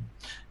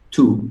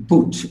to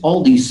put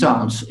all these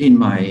sounds in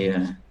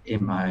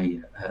my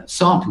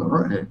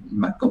sampler, in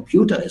my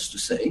computer, as to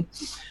say.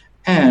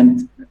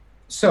 And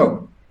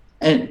so,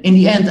 and in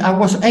the end, I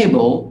was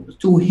able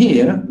to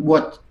hear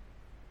what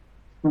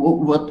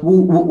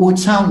would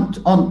sound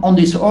on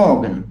this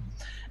organ,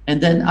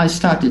 and then I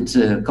started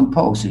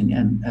composing,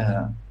 and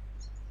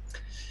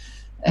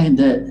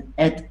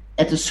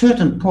at a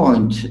certain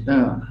point,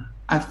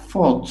 I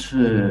thought,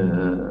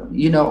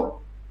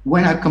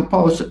 when I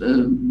compose,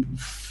 a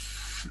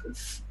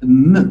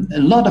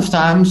lot of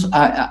times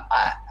I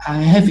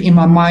have in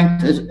my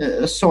mind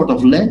a sort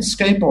of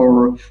landscape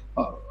or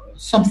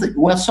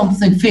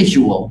something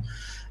visual.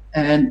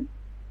 And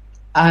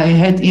I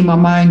had in my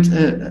mind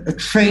a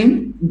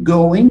train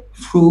going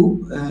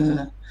through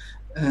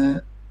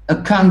an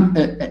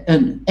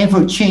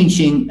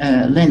ever-changing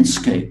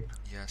landscape.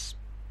 Yes.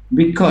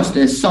 Because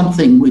there's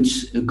something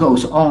which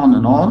goes on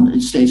and on,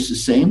 it stays the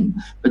same,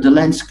 but the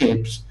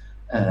landscape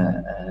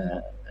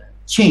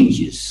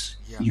changes.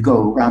 Yeah. You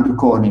go around the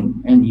corner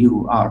and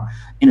you are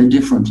in a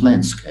different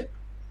landscape.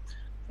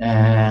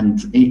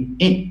 And,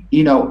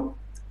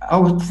 I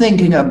was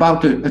thinking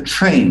about a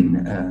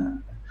train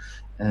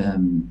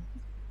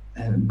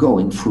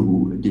going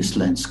through this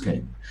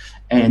landscape.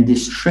 And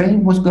this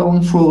train was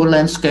going through a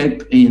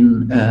landscape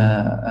in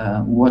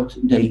what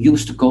they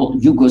used to call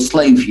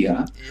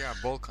Yugoslavia. Yeah,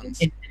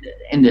 Balkans.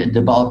 In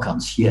the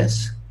Balkans,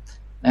 yes.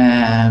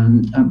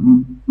 And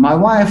my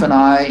wife and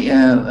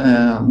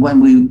I, when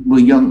we were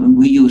young,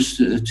 we used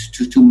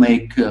to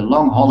make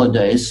long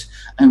holidays,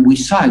 and we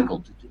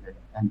cycled.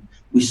 And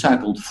we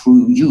cycled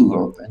through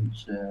Europe, and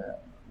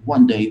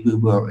one day we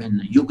were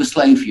in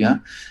Yugoslavia,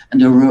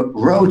 and the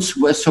roads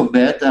were so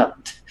bad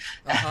that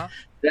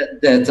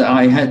that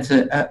I had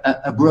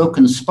a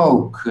broken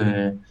spoke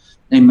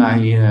in my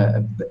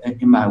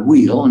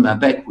wheel, in my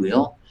back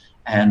wheel,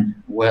 and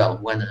well,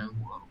 when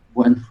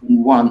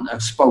one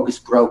spoke is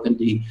broken,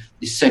 the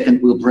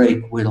second will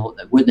break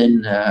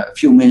within a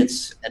few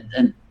minutes,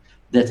 and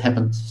that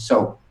happened.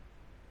 So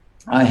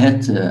I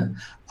had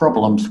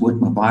problems with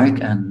my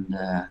bike, and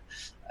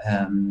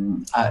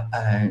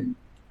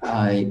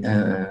I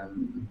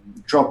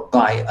dropped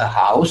by a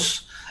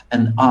house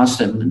and asked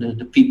them,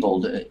 the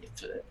people,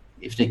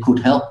 if they could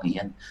help me,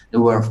 and they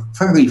were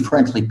very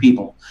friendly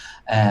people.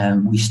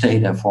 And we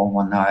stayed there for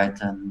one night,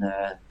 and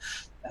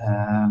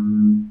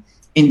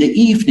in the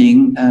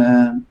evening,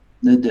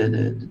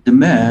 the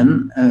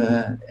man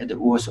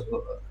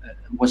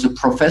was a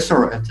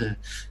professor at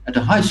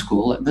the high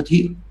school, but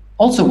he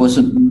also was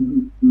a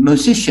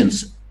musician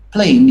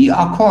playing the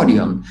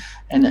accordion.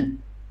 And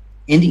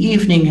in the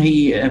evening,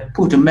 he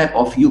put a map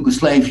of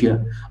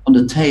Yugoslavia on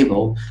the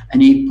table,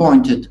 and he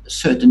pointed a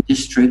certain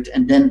district,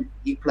 and then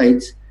he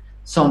played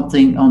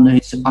something on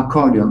his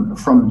accordion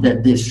from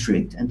that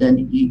district, and then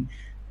he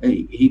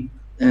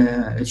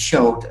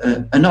showed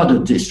another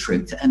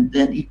district, and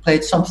then he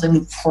played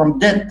something from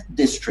that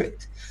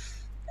district,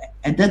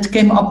 and that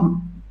came up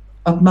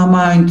my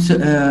mind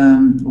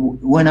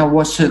when I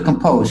was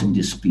composing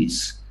this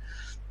piece.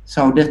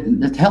 So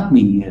that helped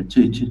me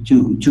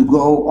to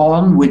go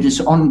on with this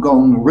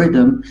ongoing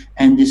rhythm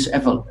and this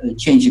ever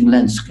changing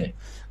landscape.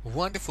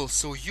 Wonderful.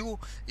 So you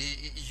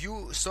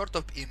sort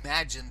of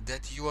imagine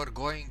that you are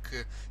going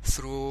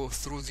through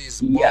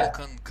this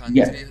Balkan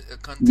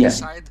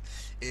countryside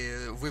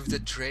with the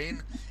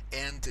train,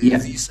 and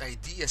these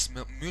ideas,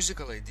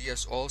 musical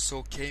ideas,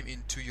 also came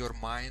into your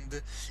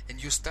mind,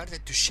 and you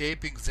started to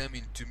shaping them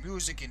into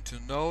music, into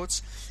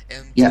notes,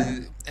 and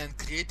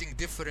creating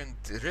different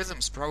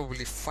rhythms,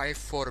 probably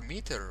 5/4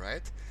 meter,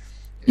 right?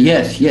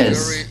 Yes.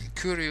 Very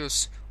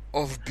curious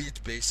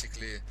offbeat,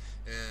 basically.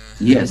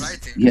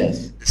 Writing.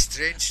 Yes.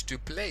 Strange to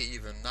play,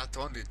 even, not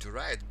only to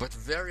write, but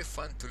very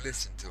fun to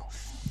listen to.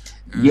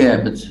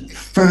 But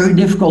very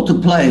difficult to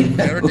play.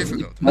 Very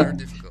difficult.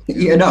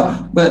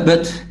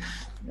 But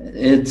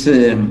it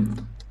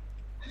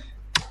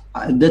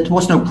that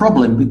was no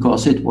problem,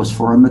 because it was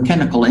for a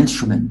mechanical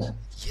instrument.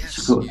 Yes,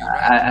 so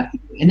I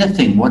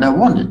anything what I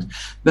wanted.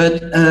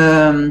 But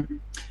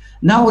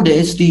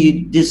nowadays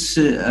this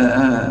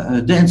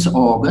dance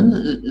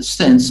organ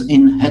stands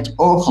in Het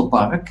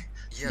Orgelpark.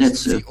 Yes,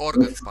 that's the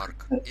Organ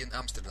Park in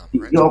Amsterdam,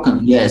 right? The organ,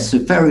 yes, a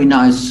very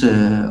nice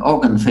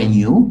organ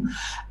venue.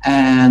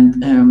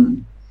 And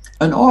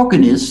an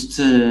organist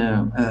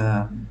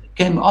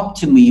came up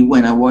to me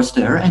when I was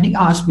there, and he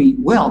asked me,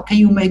 well, can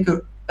you make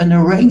an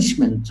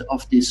arrangement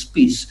of this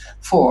piece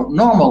for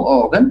normal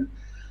organ?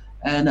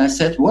 And I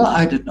said, well,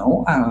 I don't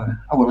know.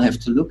 I will have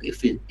to look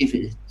if it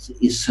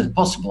is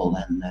possible.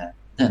 And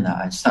then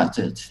I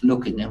started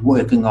looking and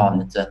working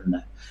on it.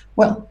 And,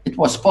 well, it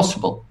was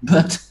possible.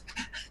 But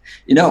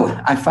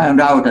I found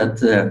out that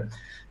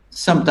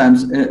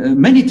sometimes,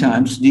 many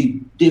times,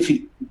 the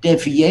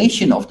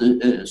deviation of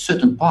the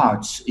certain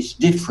parts is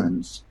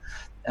different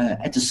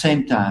at the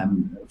same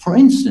time. For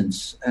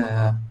instance,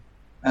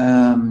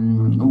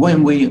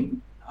 when we,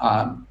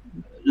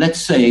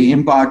 let's say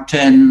in bar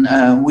 10,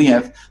 we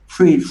have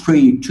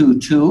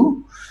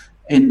 3-3-2-2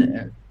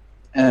 in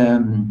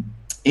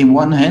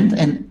one hand,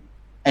 and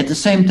at the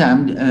same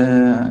time,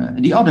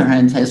 the other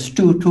hand has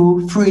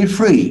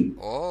 2-2-3-3.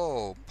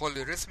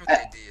 Polyrhythmic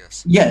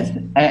ideas. Yes,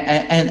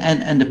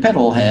 and the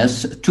pedal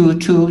has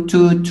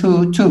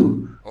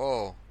 2-2-2-2-2.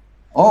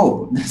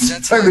 Oh,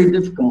 that's very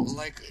difficult.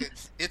 Like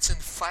it's in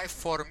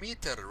 5/4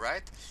 meter,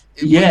 right?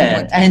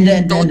 And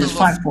then it's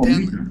 5/4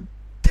 meter.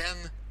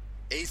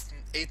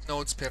 8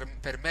 notes per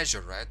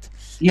measure, right?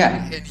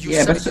 Yeah. And you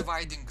start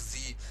dividing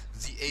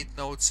the 8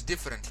 notes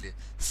differently.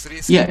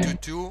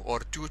 3-3-2-2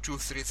 or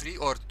 2-2-3-3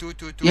 or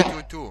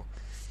 2-2-2-2-2.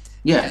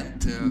 Yeah.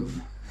 And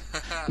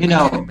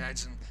I can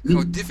imagine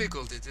how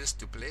difficult it is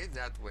to play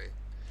that way.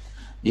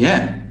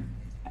 Yeah,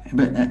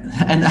 but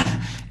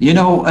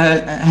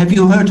have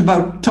you heard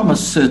about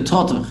Thomas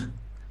Trotter?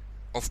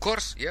 Of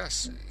course,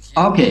 yes. He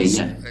a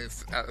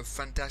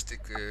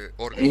fantastic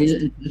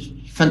organist.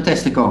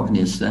 Fantastic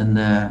organist, and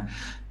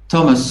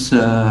Thomas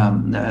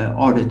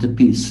ordered the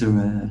piece,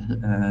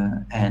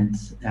 and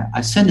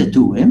I sent it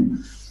to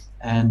him,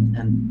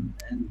 and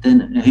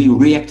then he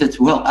reacted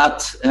well.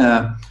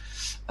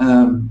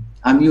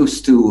 I'm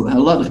used to a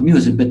lot of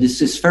music, but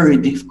this is very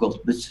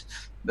difficult.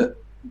 But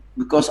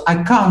because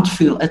I can't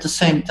feel at the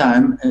same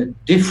time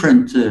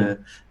different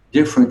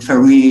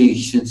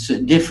variations,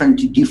 different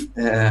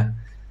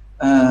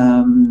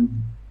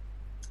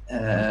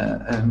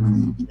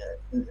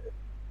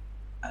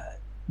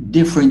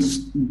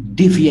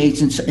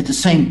deviations at the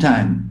same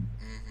time.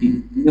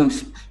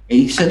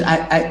 He said,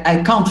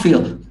 I can't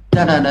feel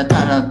da da da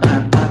da da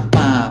da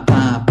pa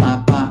pa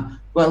pa pa.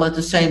 Well, at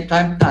the same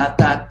time, ta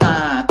ta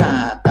ta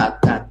ta ta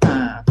ta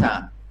ta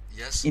ta.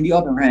 Yes. In the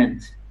other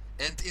hand.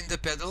 And in the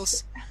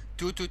pedals,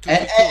 2-2-2-2.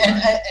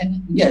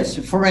 And yes,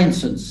 for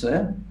instance,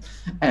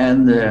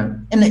 and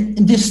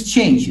this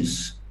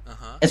changes.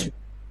 Uh-huh. as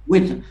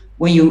with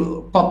when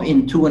you pop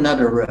into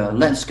another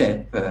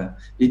landscape, the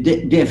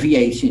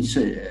deviations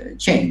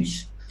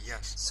change.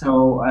 Yes.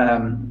 So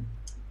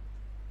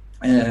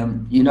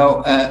you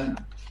know,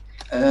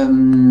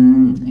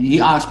 he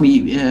asked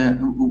me.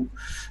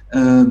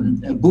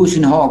 Boots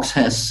and Hawks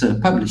has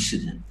published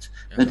it,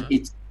 but Uh-huh.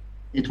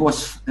 it was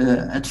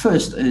at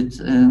first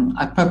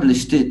I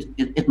published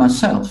it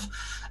myself,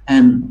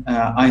 and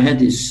I had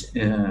these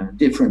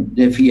different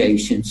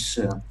deviations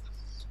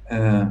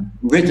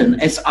written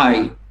as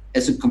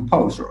a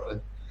composer.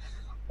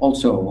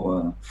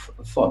 Also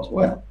thought,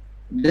 well,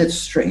 that's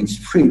strange.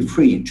 3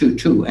 3 2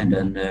 2, and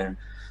then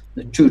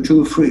the 2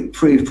 2 3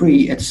 3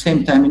 3 at the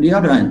same time in the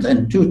other end,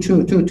 and 2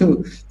 2 2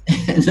 2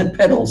 and the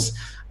pedals,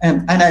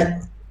 and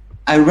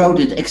I wrote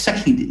it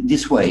exactly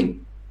this way.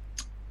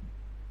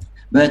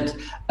 But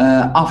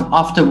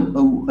after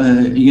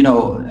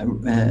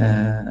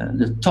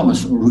the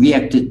Thomas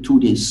reacted to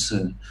this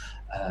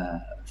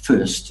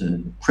first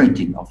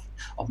printing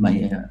of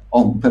my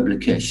own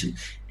publication,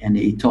 and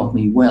he told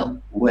me, well,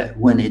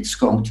 when it's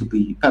going to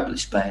be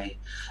published by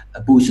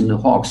Boots and the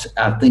Hawks,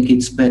 I think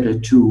it's better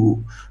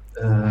to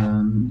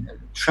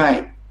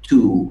try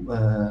to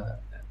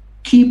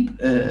keep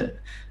the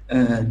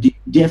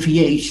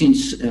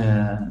deviations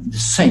the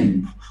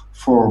same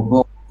for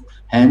both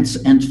hands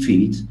and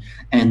feet,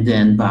 and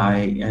then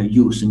by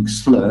using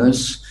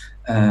slurs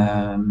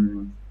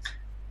and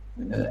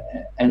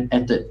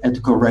at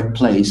the correct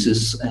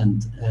places,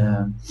 and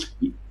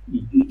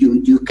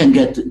you can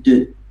get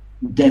the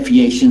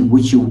deviation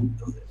which you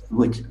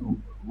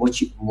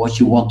what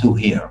you want to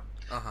hear.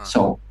 Uh-huh.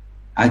 So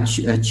I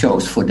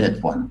chose for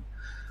that one,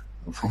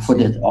 for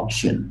that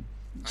option,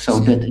 so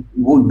that it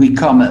would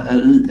become a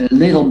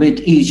little bit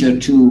easier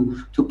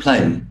to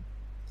play.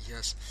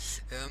 Yes.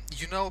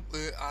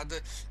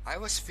 I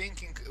was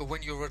thinking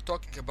when you were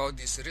talking about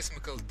these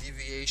rhythmical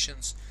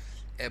deviations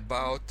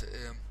about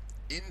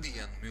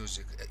Indian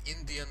music,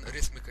 Indian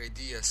rhythmic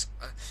ideas.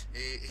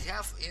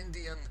 Have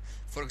Indian,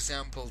 for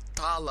example,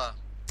 Tala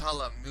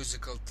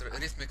musical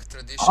rhythmic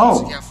traditions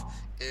Oh,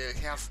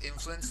 have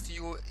influenced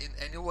you in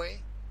any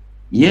way?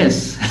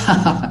 yes.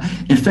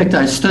 In fact,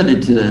 I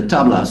studied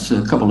tablas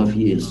a couple of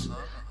years. Uh-huh,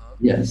 uh-huh.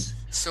 Yes,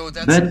 So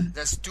but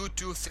that's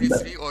 2-2-3-3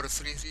 but or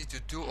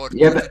 3-3-2-2 or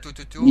yeah,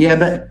 2-2-2-2.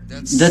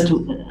 That's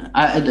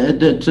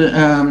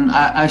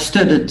I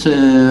studied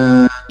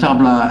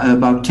tabla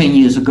about 10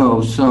 years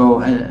ago.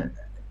 So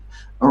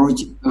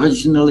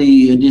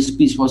originally, this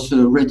piece was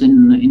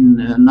written in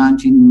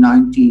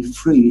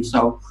 1993.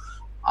 So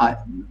I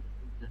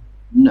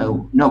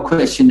no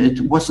question,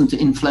 it wasn't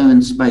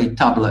influenced by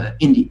tabla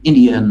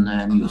Indian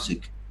uh-huh.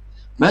 music,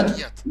 Not but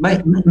yet.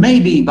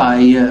 maybe by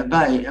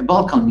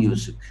Balkan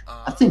music. I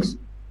Uh-huh. think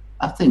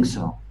I think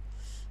so. Uh,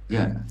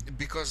 Yeah.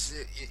 because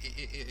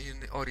in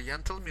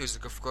Oriental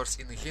music, of course,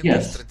 in Hindu's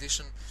Yes.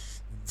 tradition,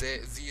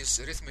 these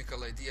rhythmical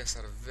ideas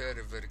are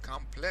very, very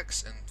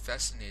complex and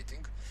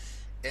fascinating.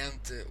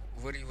 And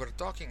when you were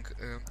talking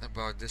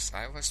about this,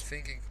 I was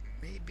thinking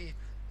maybe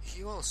he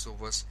also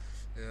was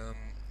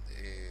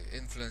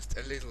influenced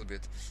a little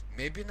bit.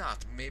 Maybe not.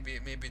 Maybe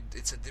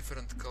it's a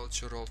different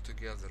culture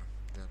altogether.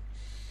 Then.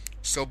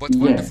 So, but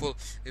Yeah. wonderful,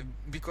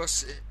 because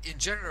in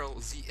general,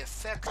 the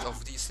effect of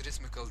these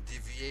rhythmical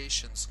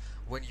deviations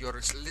when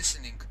you're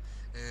listening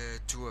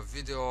to a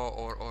video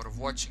or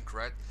watching,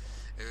 right,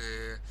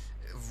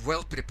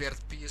 well prepared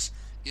piece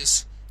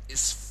is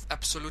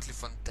absolutely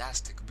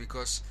fantastic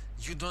because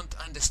you don't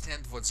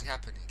understand what's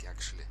happening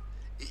actually.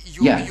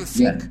 Yeah. You Yeah.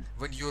 think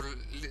when you're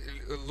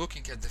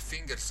looking at the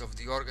fingers of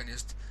the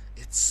organist,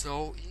 it's so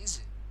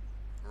easy,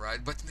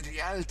 right? But in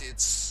reality,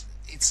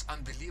 it's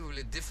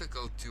unbelievably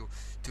difficult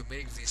to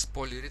make these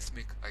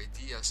polyrhythmic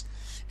ideas.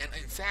 And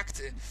in fact,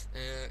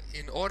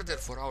 in order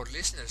for our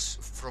listeners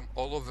from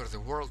all over the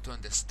world to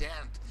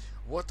understand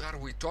what are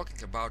we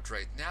talking about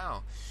right now,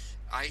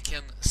 I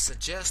can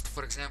suggest,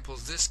 for example,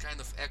 this kind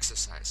of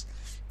exercise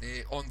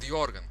on the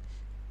organ.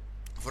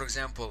 For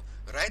example,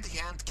 right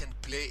hand can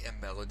play a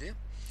melody.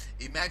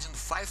 Imagine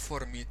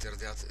 5/4 meter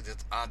that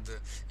Ad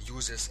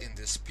uses in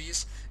this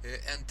piece,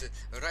 and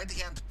right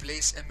hand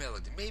plays a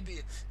melody, maybe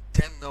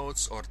 10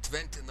 notes or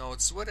 20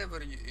 notes, whatever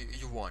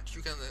you want.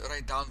 You can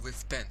write down with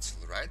pencil,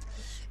 right?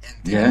 And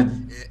then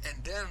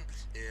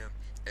Yeah.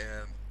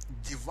 uh,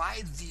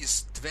 divide these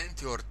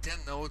 20 or 10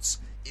 notes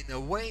in a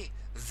way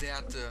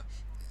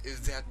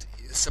that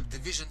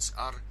subdivisions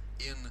are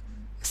in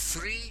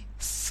 3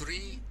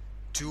 3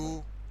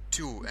 2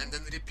 2, and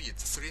then repeat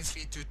 3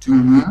 3 2 2.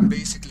 Mm-hmm.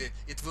 Basically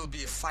it will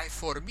be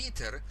 5/4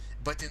 meter,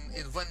 but in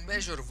one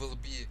measure will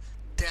be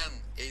 10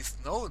 eighth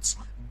notes,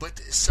 but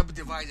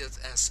subdivided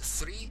as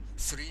 3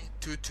 3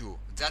 2 2.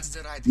 That's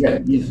the right Yeah.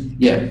 hand. Yeah.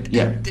 Yeah.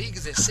 Yeah. And take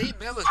the same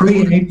melody, or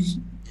Creates.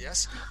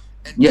 yes,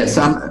 and take Yes.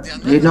 the You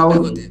another know.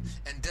 melody,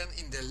 and then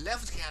in the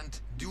left hand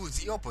do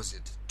the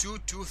opposite, 2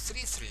 2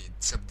 3 3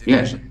 Yeah.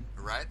 subdivision,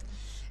 right?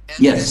 And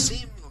the Yes.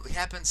 same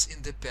happens in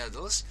the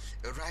pedals,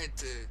 right?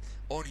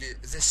 only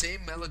the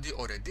same melody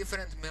or a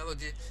different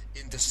melody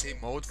in the same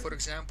mode, for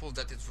example,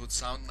 that it would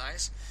sound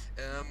nice.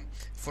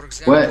 For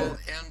example, Well,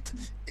 and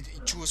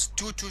choose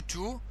 2 2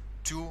 2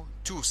 2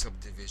 2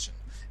 subdivision,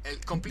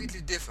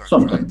 completely different,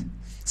 right? something.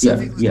 Yeah,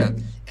 Something like yeah, that,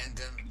 and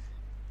then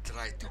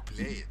try to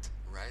play it,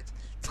 right?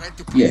 Try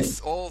to play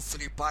yeah. all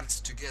 3 parts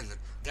together.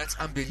 That's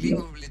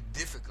unbelievably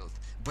difficult,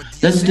 but the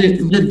That's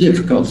effect will the be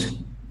very good. difficulty.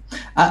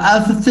 I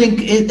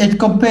think it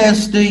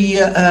compares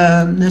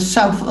the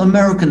South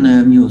American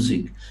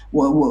music,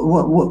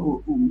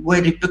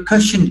 where the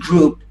percussion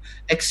group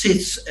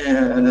exists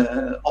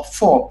of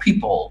 4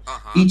 people,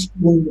 Uh-huh.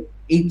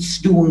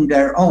 each doing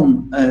their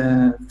own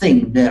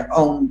thing, their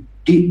own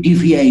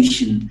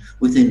deviation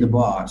within the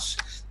bars,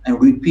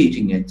 and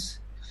repeating it.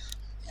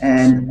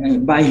 Yes.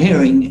 And by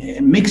hearing,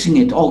 mixing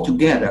it all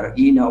together,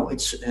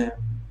 it's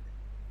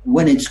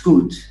when it's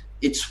good,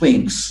 it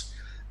swings.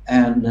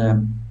 And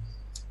um,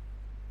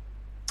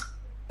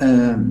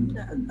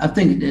 I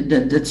think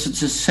that's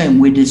the same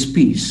with this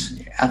piece.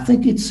 I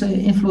think it's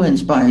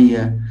influenced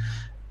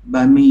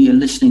by me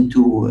listening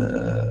to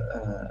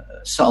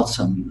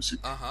salsa music.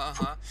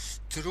 Uh-huh.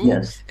 True.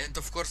 Yes, And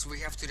of course, we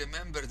have to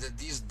remember that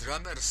these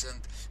drummers and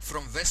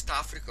from West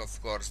Africa,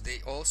 of course,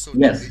 they also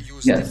yes,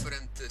 use yes,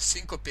 different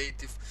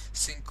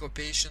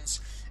syncopations,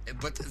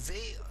 but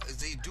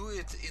they do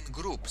it in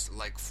groups,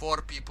 like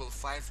 4 people,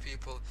 5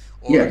 people,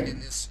 or yeah, in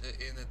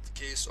the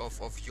case of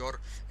your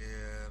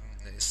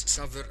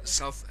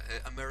South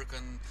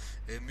American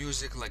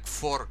music, like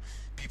 4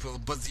 people.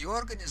 But the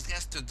organist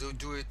has to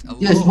do it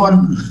yes. alone.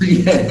 One,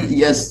 yeah,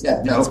 yes,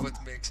 yeah, That's no, what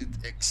makes it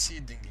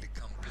exceedingly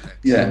complex,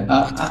 yeah.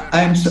 but very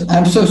I'm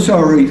interesting. so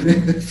sorry,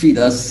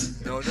 Fidas.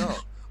 No.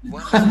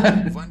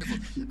 Wonderful, wonderful.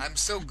 I'm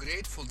so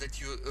grateful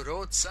that you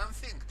wrote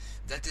something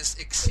that is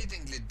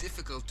exceedingly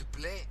difficult to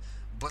play,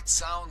 but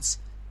sounds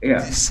Yeah,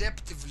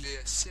 deceptively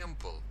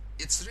simple.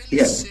 It's really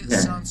yeah, yeah,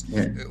 sounds,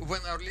 yeah,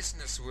 when our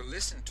listeners will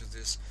listen to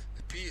this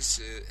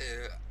piece,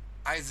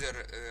 either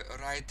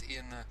right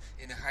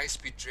in a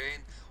high-speed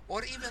train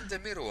or even the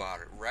Miroir,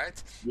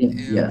 right? yeah,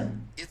 Uh, yeah,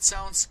 it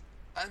sounds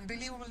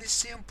unbelievably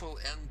simple,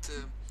 and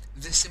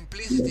the yeah,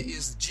 simplicity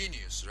is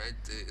genius, right?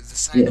 The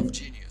sign yeah, of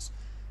genius.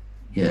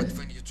 yeah. But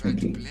when you try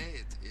Thank to you. play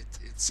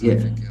it's Yeah.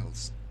 something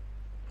else.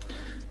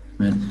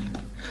 Man.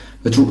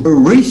 But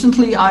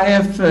recently, I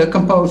have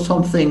composed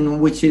something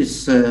which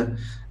is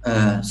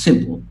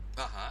simple.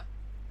 Uh-huh.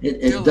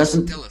 It Tell us,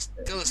 doesn't. tell us,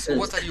 tell us.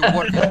 What are you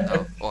working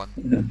now on?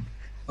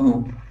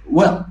 Oh,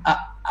 well,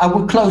 I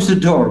will close the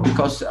door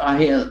because I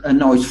hear a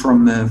noise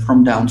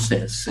from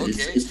downstairs.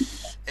 Okay. It's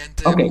And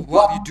okay.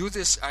 while you Well, do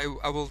this,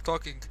 I will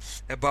talking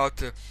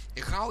about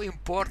how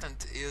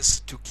important is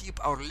to keep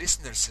our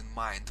listeners in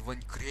mind when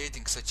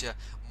creating such a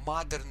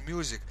modern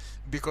music,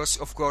 because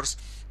of course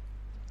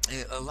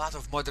a lot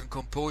of modern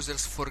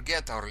composers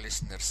forget our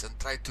listeners and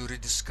try to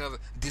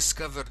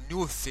discover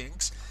new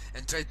things,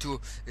 and try to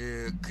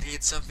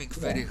create something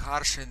yeah, very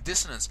harsh and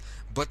dissonance.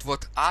 But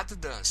what Ad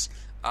does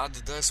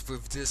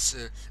with this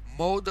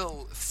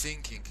modal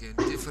thinking in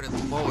different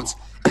modes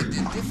and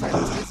in different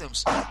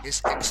rhythms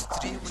is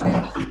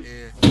extremely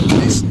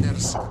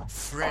listeners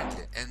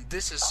friendly, and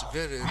this is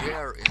very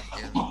rare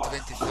in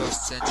 21st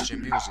century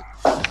music.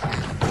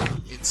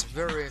 And it's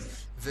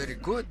very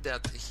good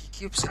that he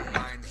keeps in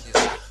mind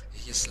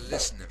his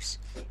listeners.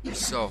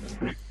 So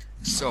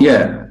so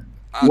yeah.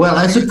 Ad, Well,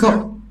 are as you a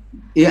there?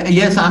 yeah,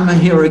 yes, I'm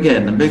here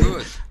again.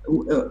 Good.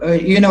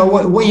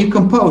 When you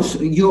compose,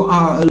 you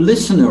are a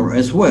listener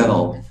as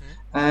well.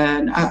 Hmm.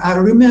 And I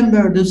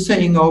remember the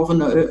saying of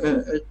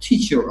a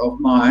teacher of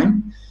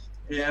mine.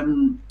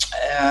 Um,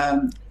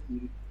 um,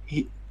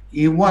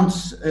 he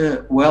once,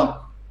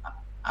 well,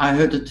 I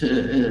heard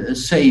it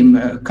saying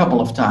a couple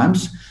of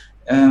times,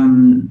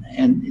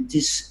 and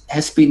this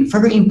has been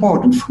very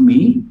important for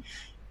me.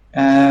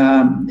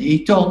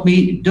 He told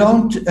me,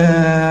 don't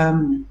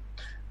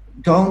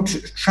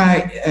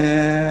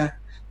try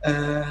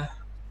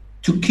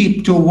to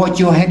keep to what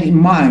you had in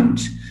mind.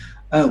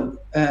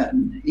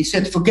 He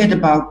said, forget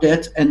about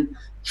that and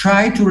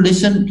try to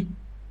listen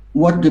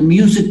what the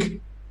music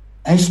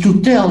has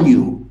to tell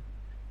you.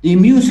 The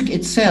music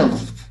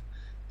itself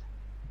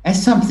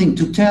has something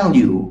to tell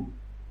you.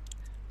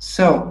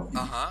 So,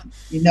 Uh-huh.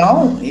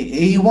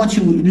 he wants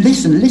you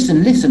listen.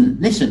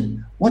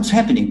 What's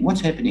happening?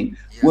 What's happening?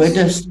 Where Yes.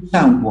 does the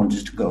sound want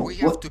us to go? We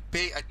have to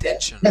pay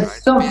attention, That's right?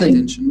 Pay something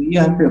attention. you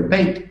have to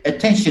pay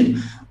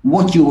attention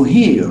what you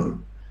hear.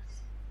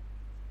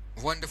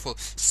 Wonderful.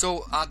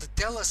 So,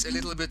 tell us a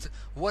little bit,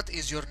 what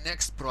is your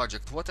next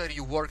project? What are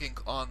you working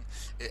on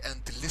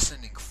and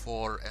listening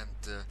for and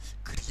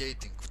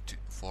creating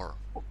for?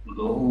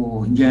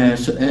 Oh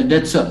yes,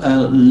 that's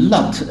a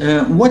lot.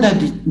 What I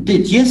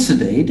did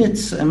yesterday,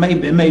 that's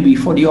maybe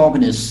for the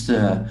organist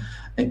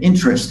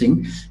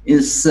interesting,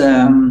 is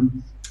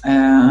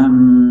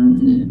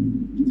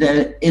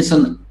there is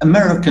an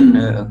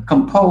American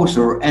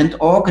composer and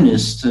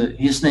organist.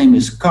 His name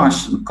is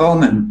Carson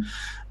Coleman.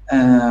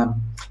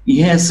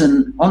 he has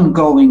an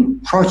ongoing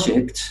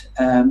project.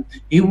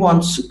 He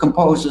wants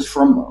composers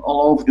from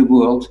all over the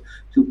world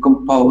to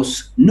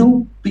compose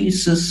new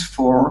pieces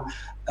for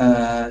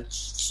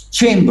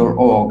chamber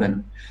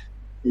organ.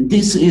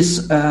 This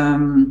is a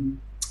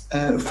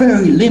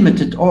very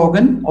limited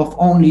organ of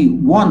only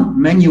one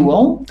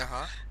manual,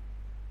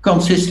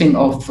 consisting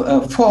of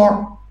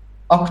 4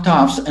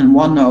 octaves and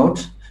 1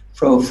 note,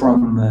 so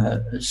from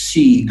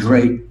C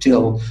grade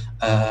till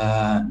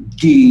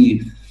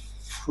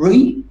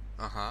D3.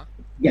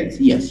 Yes,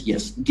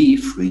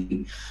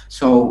 D3.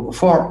 So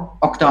 4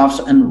 octaves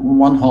and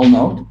 1 whole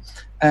note.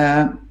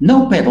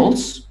 No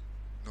pedals.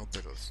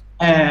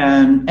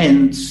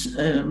 And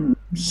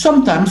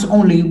sometimes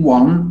only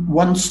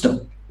one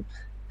stop.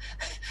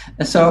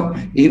 So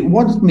he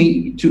wanted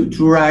me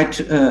to write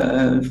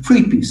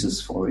 3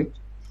 pieces for it,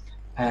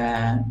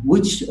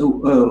 which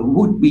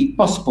would be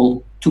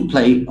possible to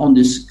play on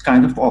this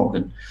kind of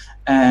organ.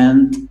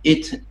 And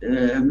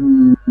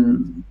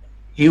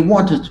he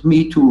wanted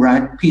me to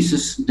write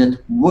pieces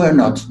that were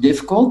not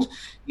difficult.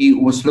 He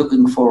was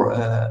looking for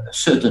a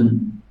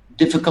certain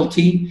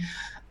difficulty,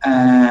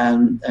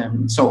 and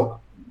so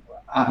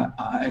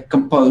I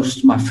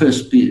composed my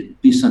first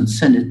piece and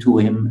sent it to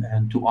him,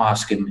 and to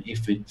ask him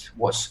if it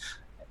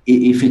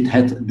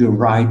had the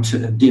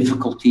right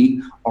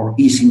difficulty or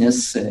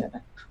easiness,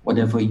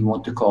 whatever you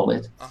want to call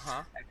it.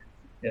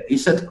 He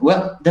said,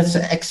 "Well, that's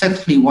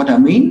exactly what I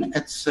mean."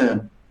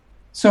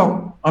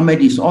 So I made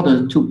these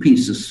other 2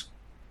 pieces,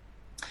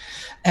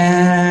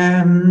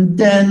 and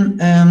then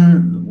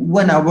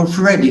when I was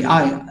ready,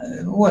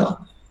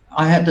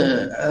 I had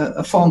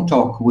a phone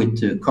talk with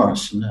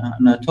Carson,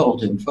 and I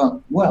told him,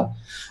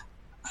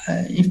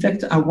 in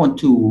fact, I want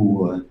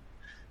to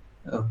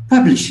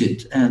publish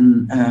it,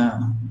 and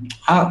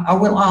I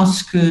will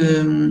ask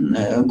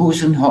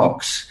Boos and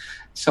Hawkes.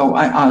 So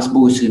I asked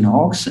Boos and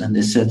Hawkes, and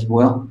they said,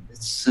 well,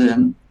 it's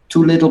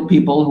 2 little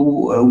people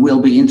who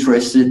will be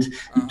interested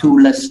in 2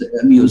 less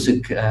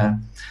music. And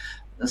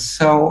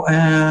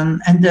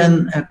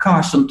then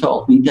Carson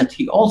told me that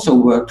he also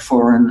worked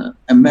for an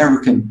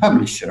American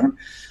publisher,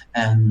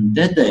 and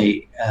that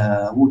they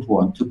would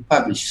want to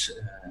publish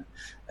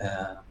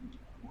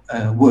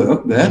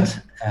work, but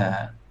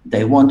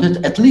they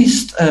wanted at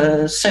least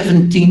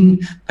 17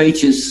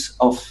 pages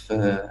of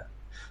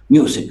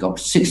music, or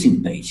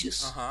 16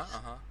 pages.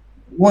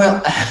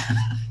 Well,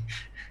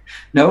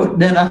 no,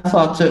 then I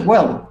thought,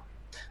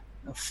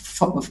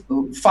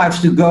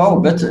 5 to go,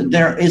 but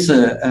there is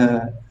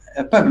a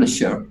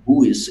publisher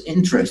who is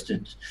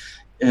interested.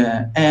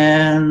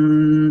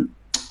 And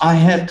I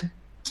had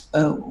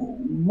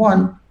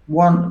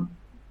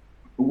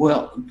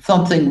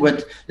something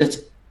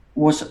that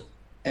was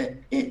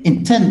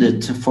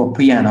intended for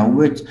piano,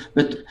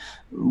 but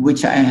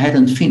which I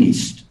hadn't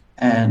finished.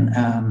 And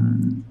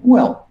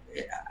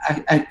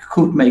I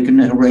could make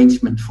an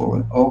arrangement for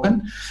an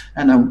organ,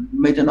 and I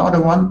made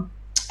another one.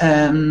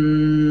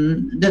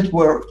 That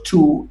were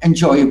 2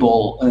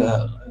 enjoyable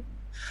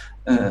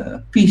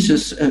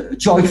pieces,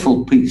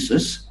 joyful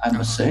pieces, I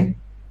must say.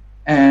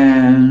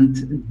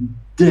 And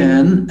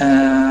then,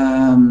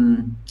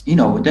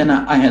 then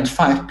I had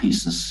 5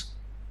 pieces.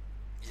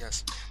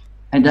 Yes.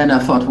 And then I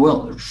thought,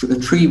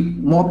 3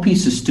 more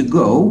pieces to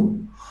go.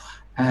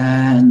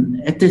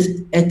 And at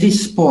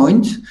this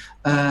point,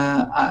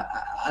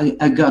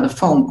 I got a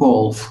phone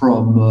call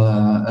from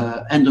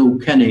Andrew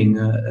Canning,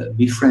 a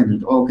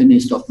befriended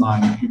organist of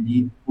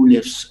mine who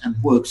lives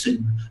and works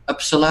in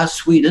Uppsala,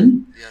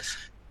 Sweden. Yes.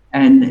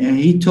 And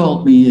he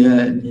told me,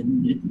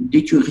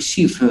 did you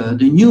receive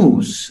the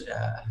news?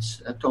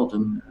 I told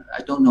him,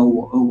 I don't know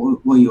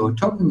what you're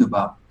talking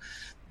about.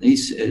 He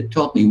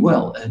told me,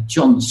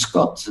 John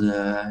Scott,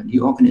 the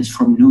organist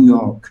from New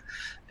York,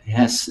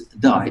 has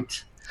died.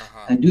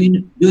 Do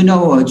you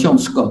know John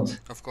Scott?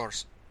 Of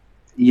course.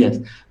 Yes.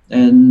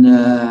 And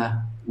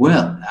I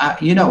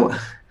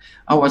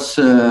was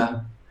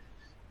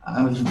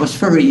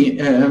very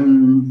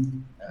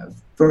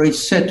very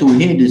sad to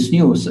hear this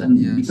news, and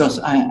yes. Because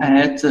I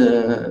had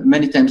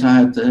many times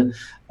I had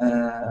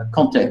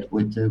contact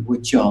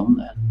with John,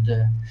 and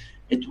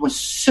it was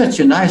such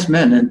a nice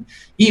man. And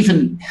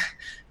even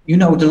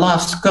the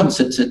last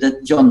concert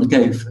that John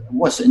gave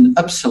was in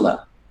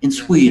Uppsala in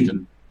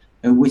Sweden,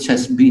 which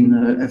has been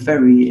a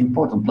very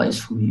important place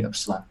for me,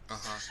 Uppsala.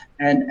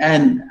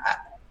 And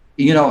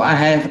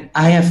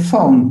I have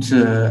phoned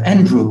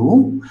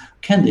Andrew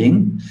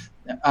Canning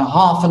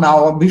half an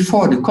hour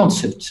before the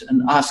concert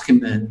and asked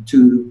him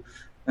to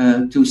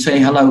say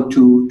hello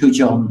to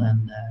John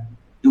and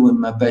do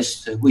him my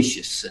best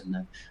wishes,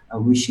 and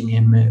wishing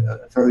him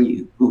a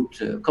very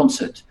good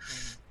concert.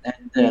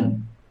 And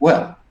then,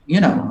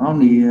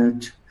 only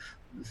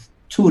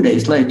 2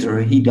 days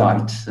later he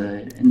died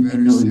in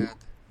New York.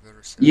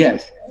 Very sad.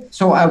 Yes.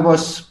 So I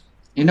was,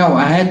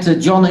 I had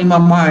John in my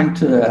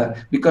mind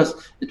because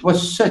it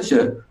was such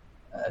a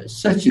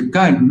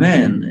kind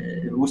man.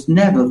 Was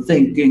never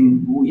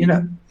thinking,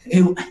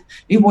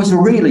 he was a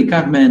really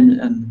kind man,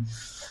 and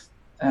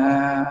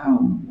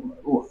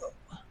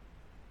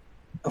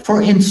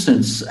for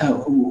instance,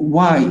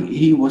 why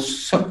he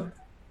was so,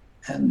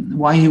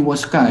 why he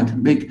was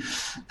kind. Big.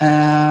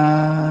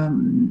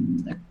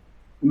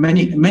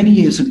 Many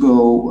years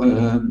ago,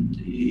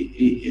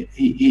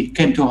 he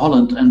came to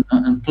Holland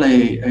and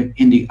play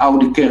in the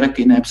Oude Kerk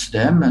in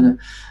Amsterdam, and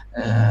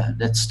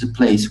that's the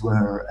place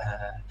where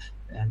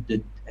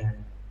the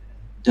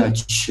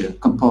Dutch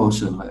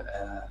composer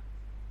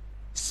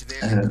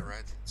Sweelinck,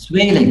 right?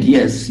 Sweelinck,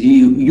 yes, he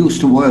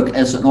used to work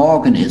as an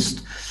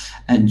organist,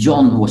 and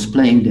John was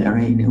playing there.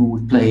 And he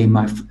would play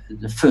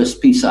the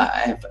first piece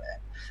I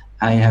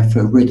have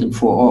written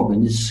for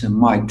organ. It's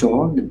My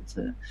Tor,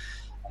 that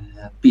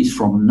piece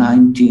from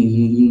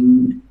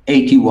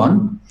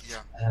 1981.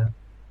 Yeah.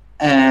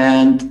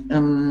 And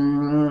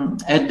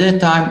at that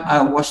time,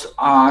 I was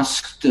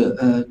asked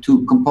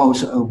to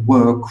compose a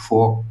work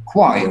for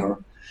choir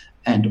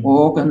and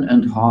organ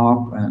and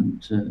harp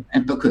and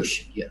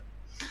percussion. Yeah.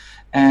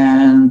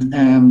 And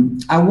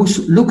I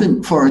was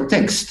looking for a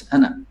text,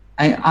 and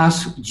I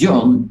asked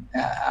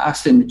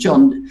him,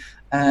 John,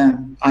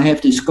 I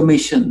have this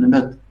commission,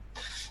 but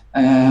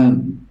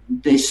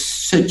they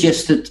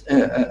suggested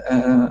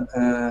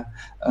a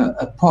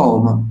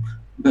poem,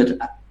 but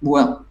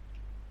well,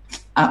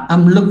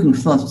 I'm looking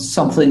for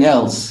something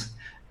else.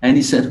 And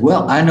he said,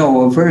 well, I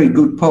know a very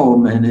good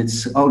poem, and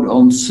it's out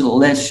on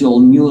celestial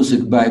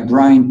music by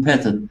Brian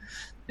Patton.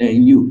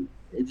 You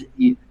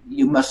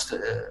must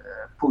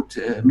put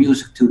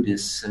music to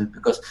this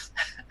because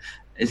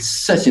it's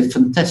such a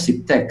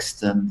fantastic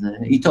text.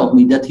 And he told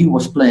me that he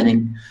was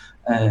planning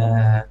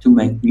to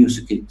make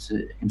music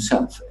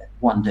himself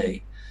one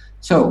day.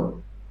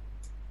 So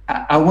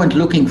I went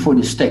looking for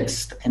this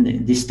text,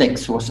 and this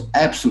text was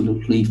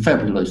absolutely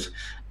fabulous.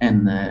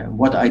 And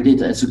what I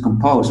did as a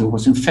composer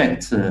was, in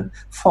fact,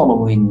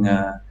 following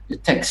the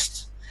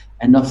text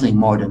and nothing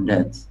more than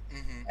that.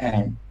 Mm-hmm.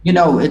 And, you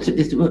know,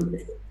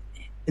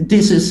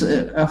 this is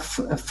a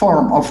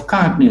form of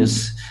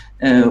kindness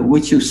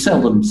which you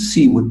seldom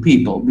see with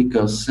people,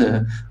 because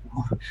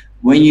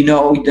when you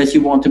know that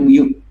you want to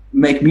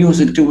make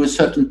music to a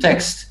certain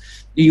text,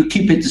 you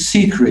keep it a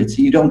secret.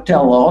 You don't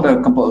tell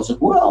other composers,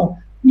 well,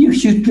 you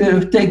should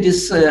take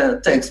this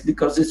text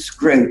because it's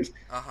great.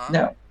 Uh-huh.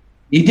 No.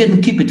 He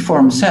didn't keep it for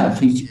himself.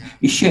 He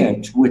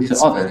shared with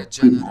other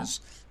people.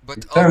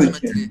 But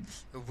ultimately,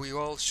 we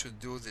all should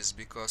do this,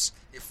 because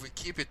if we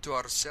keep it to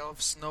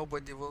ourselves,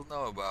 nobody will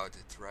know about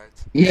it, right?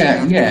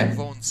 It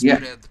won't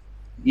spread.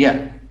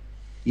 Yeah.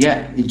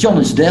 John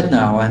is dead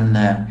now, and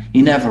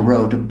he never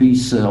wrote a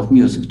piece of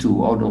music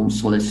to Odon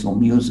Celestial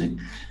Music,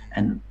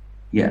 and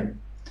yeah.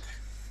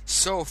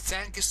 So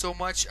thank you so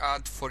much,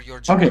 Ad, for your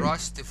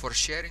generosity, for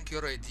sharing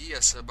your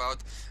ideas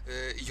about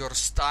your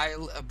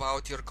style,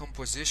 about your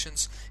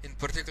compositions, in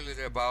particular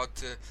about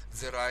the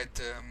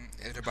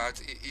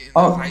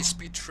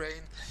high-speed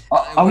train.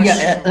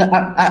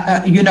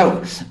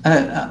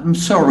 I'm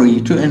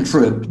sorry to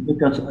interrupt,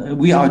 because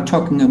we are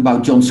talking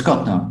about John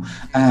Scott now.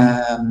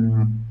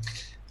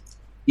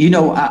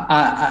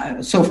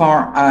 So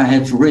far I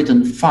have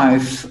written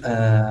five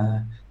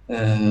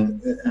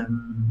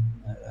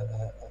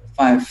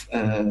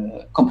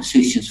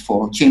compositions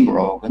for chamber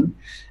organ,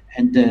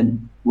 and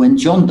then when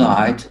John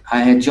died,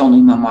 I had John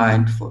in my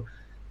mind for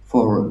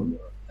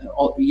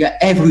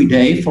every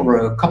day for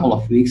a couple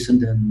of weeks, and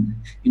then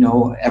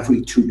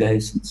every 2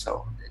 days, and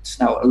so it's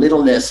now a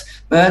little less.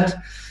 But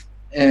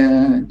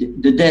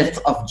the death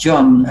of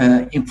John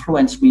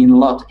influenced me a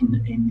lot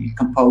in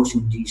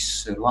composing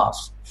these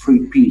last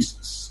 3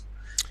 pieces.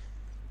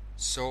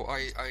 So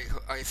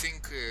I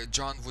think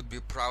John would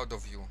be proud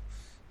of you.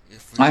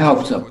 I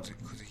hope so. Could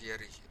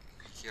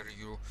hear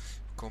you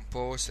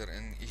compose,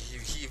 and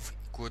if he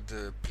could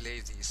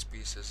play these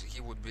pieces,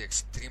 he would be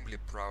extremely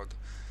proud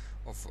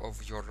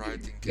of your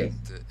writing,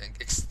 and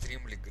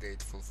extremely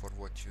grateful for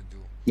what you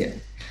do. Yeah.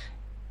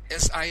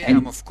 As I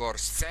am, of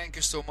course. Thank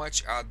you so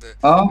much, Ad,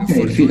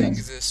 for doing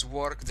this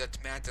work that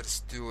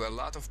matters to a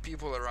lot of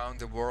people around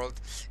the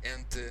world,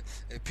 and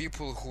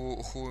people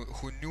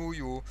who knew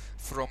you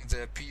from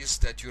the piece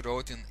that you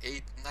wrote in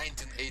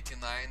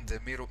 1989, the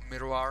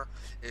Miroir.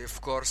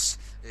 Of course,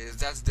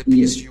 that's the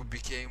piece you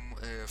became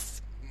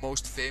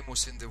most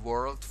famous in the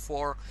world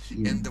for,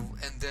 and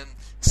then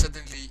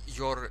suddenly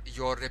your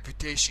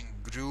reputation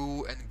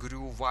grew and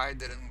grew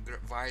wider and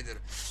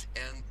wider,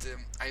 and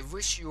I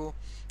wish you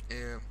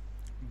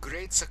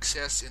great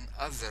success in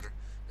other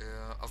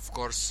of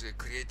course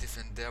creative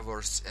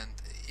endeavors, and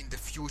in the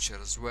future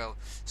as well,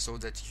 so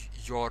that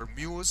your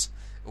muse,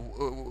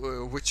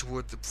 which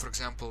would, for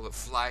example,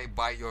 fly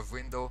by your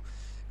window,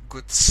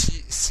 could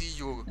see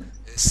you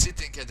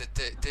sitting at the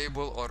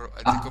table or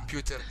at the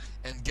computer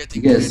and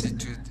getting ready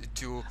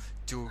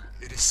to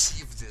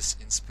receive this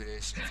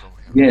inspiration from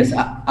him. Yes,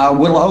 I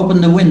will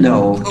open the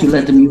window to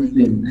let the muse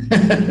in.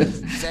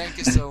 Thank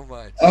you so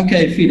much.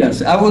 Okay,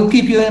 Fidas, I will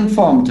keep you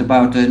informed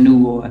about the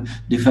new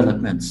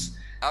developments.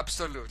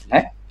 Absolutely.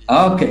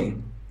 Okay,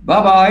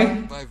 bye-bye.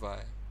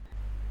 Bye-bye.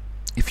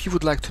 If you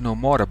would like to know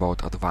more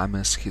about Ad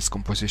Wammes, his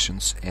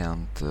compositions,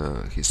 and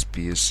his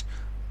piece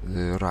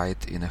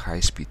ride in a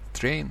high-speed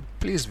train,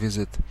 please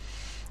visit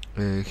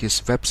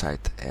his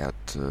website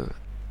at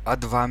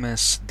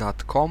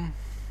advames.com.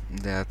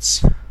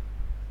 That's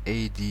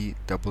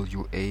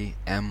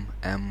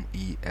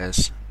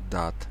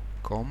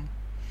adwammes.com,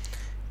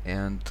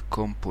 and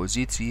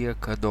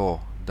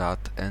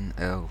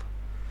compozițiecado.nl.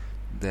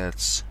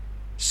 That's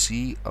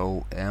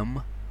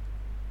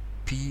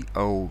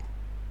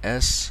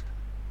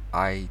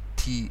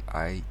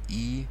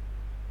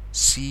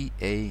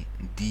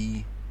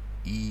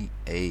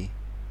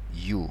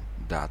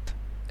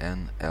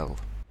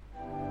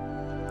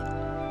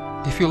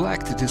If you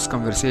liked this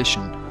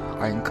conversation,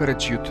 I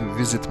encourage you to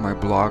visit my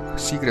blog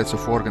Secrets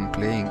of Organ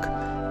Playing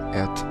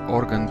at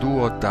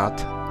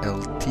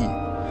organduo.lt,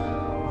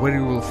 where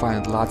you will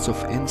find lots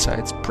of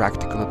insights,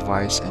 practical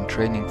advice and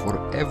training for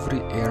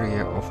every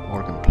area of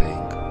organ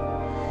playing.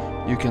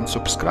 You can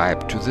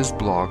subscribe to this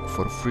blog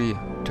for free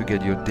to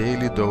get your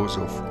daily dose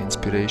of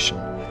inspiration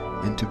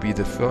and to be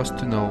the first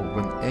to know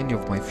when any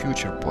of my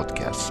future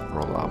podcasts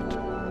roll out.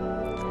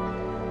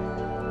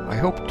 I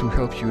hope to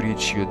help you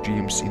reach your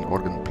dreams in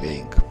organ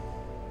playing.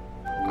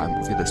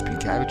 I'm Vidas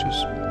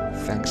Pilkevičius.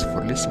 Thanks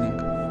for listening,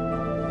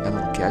 and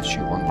I'll catch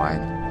you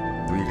online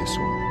really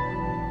soon.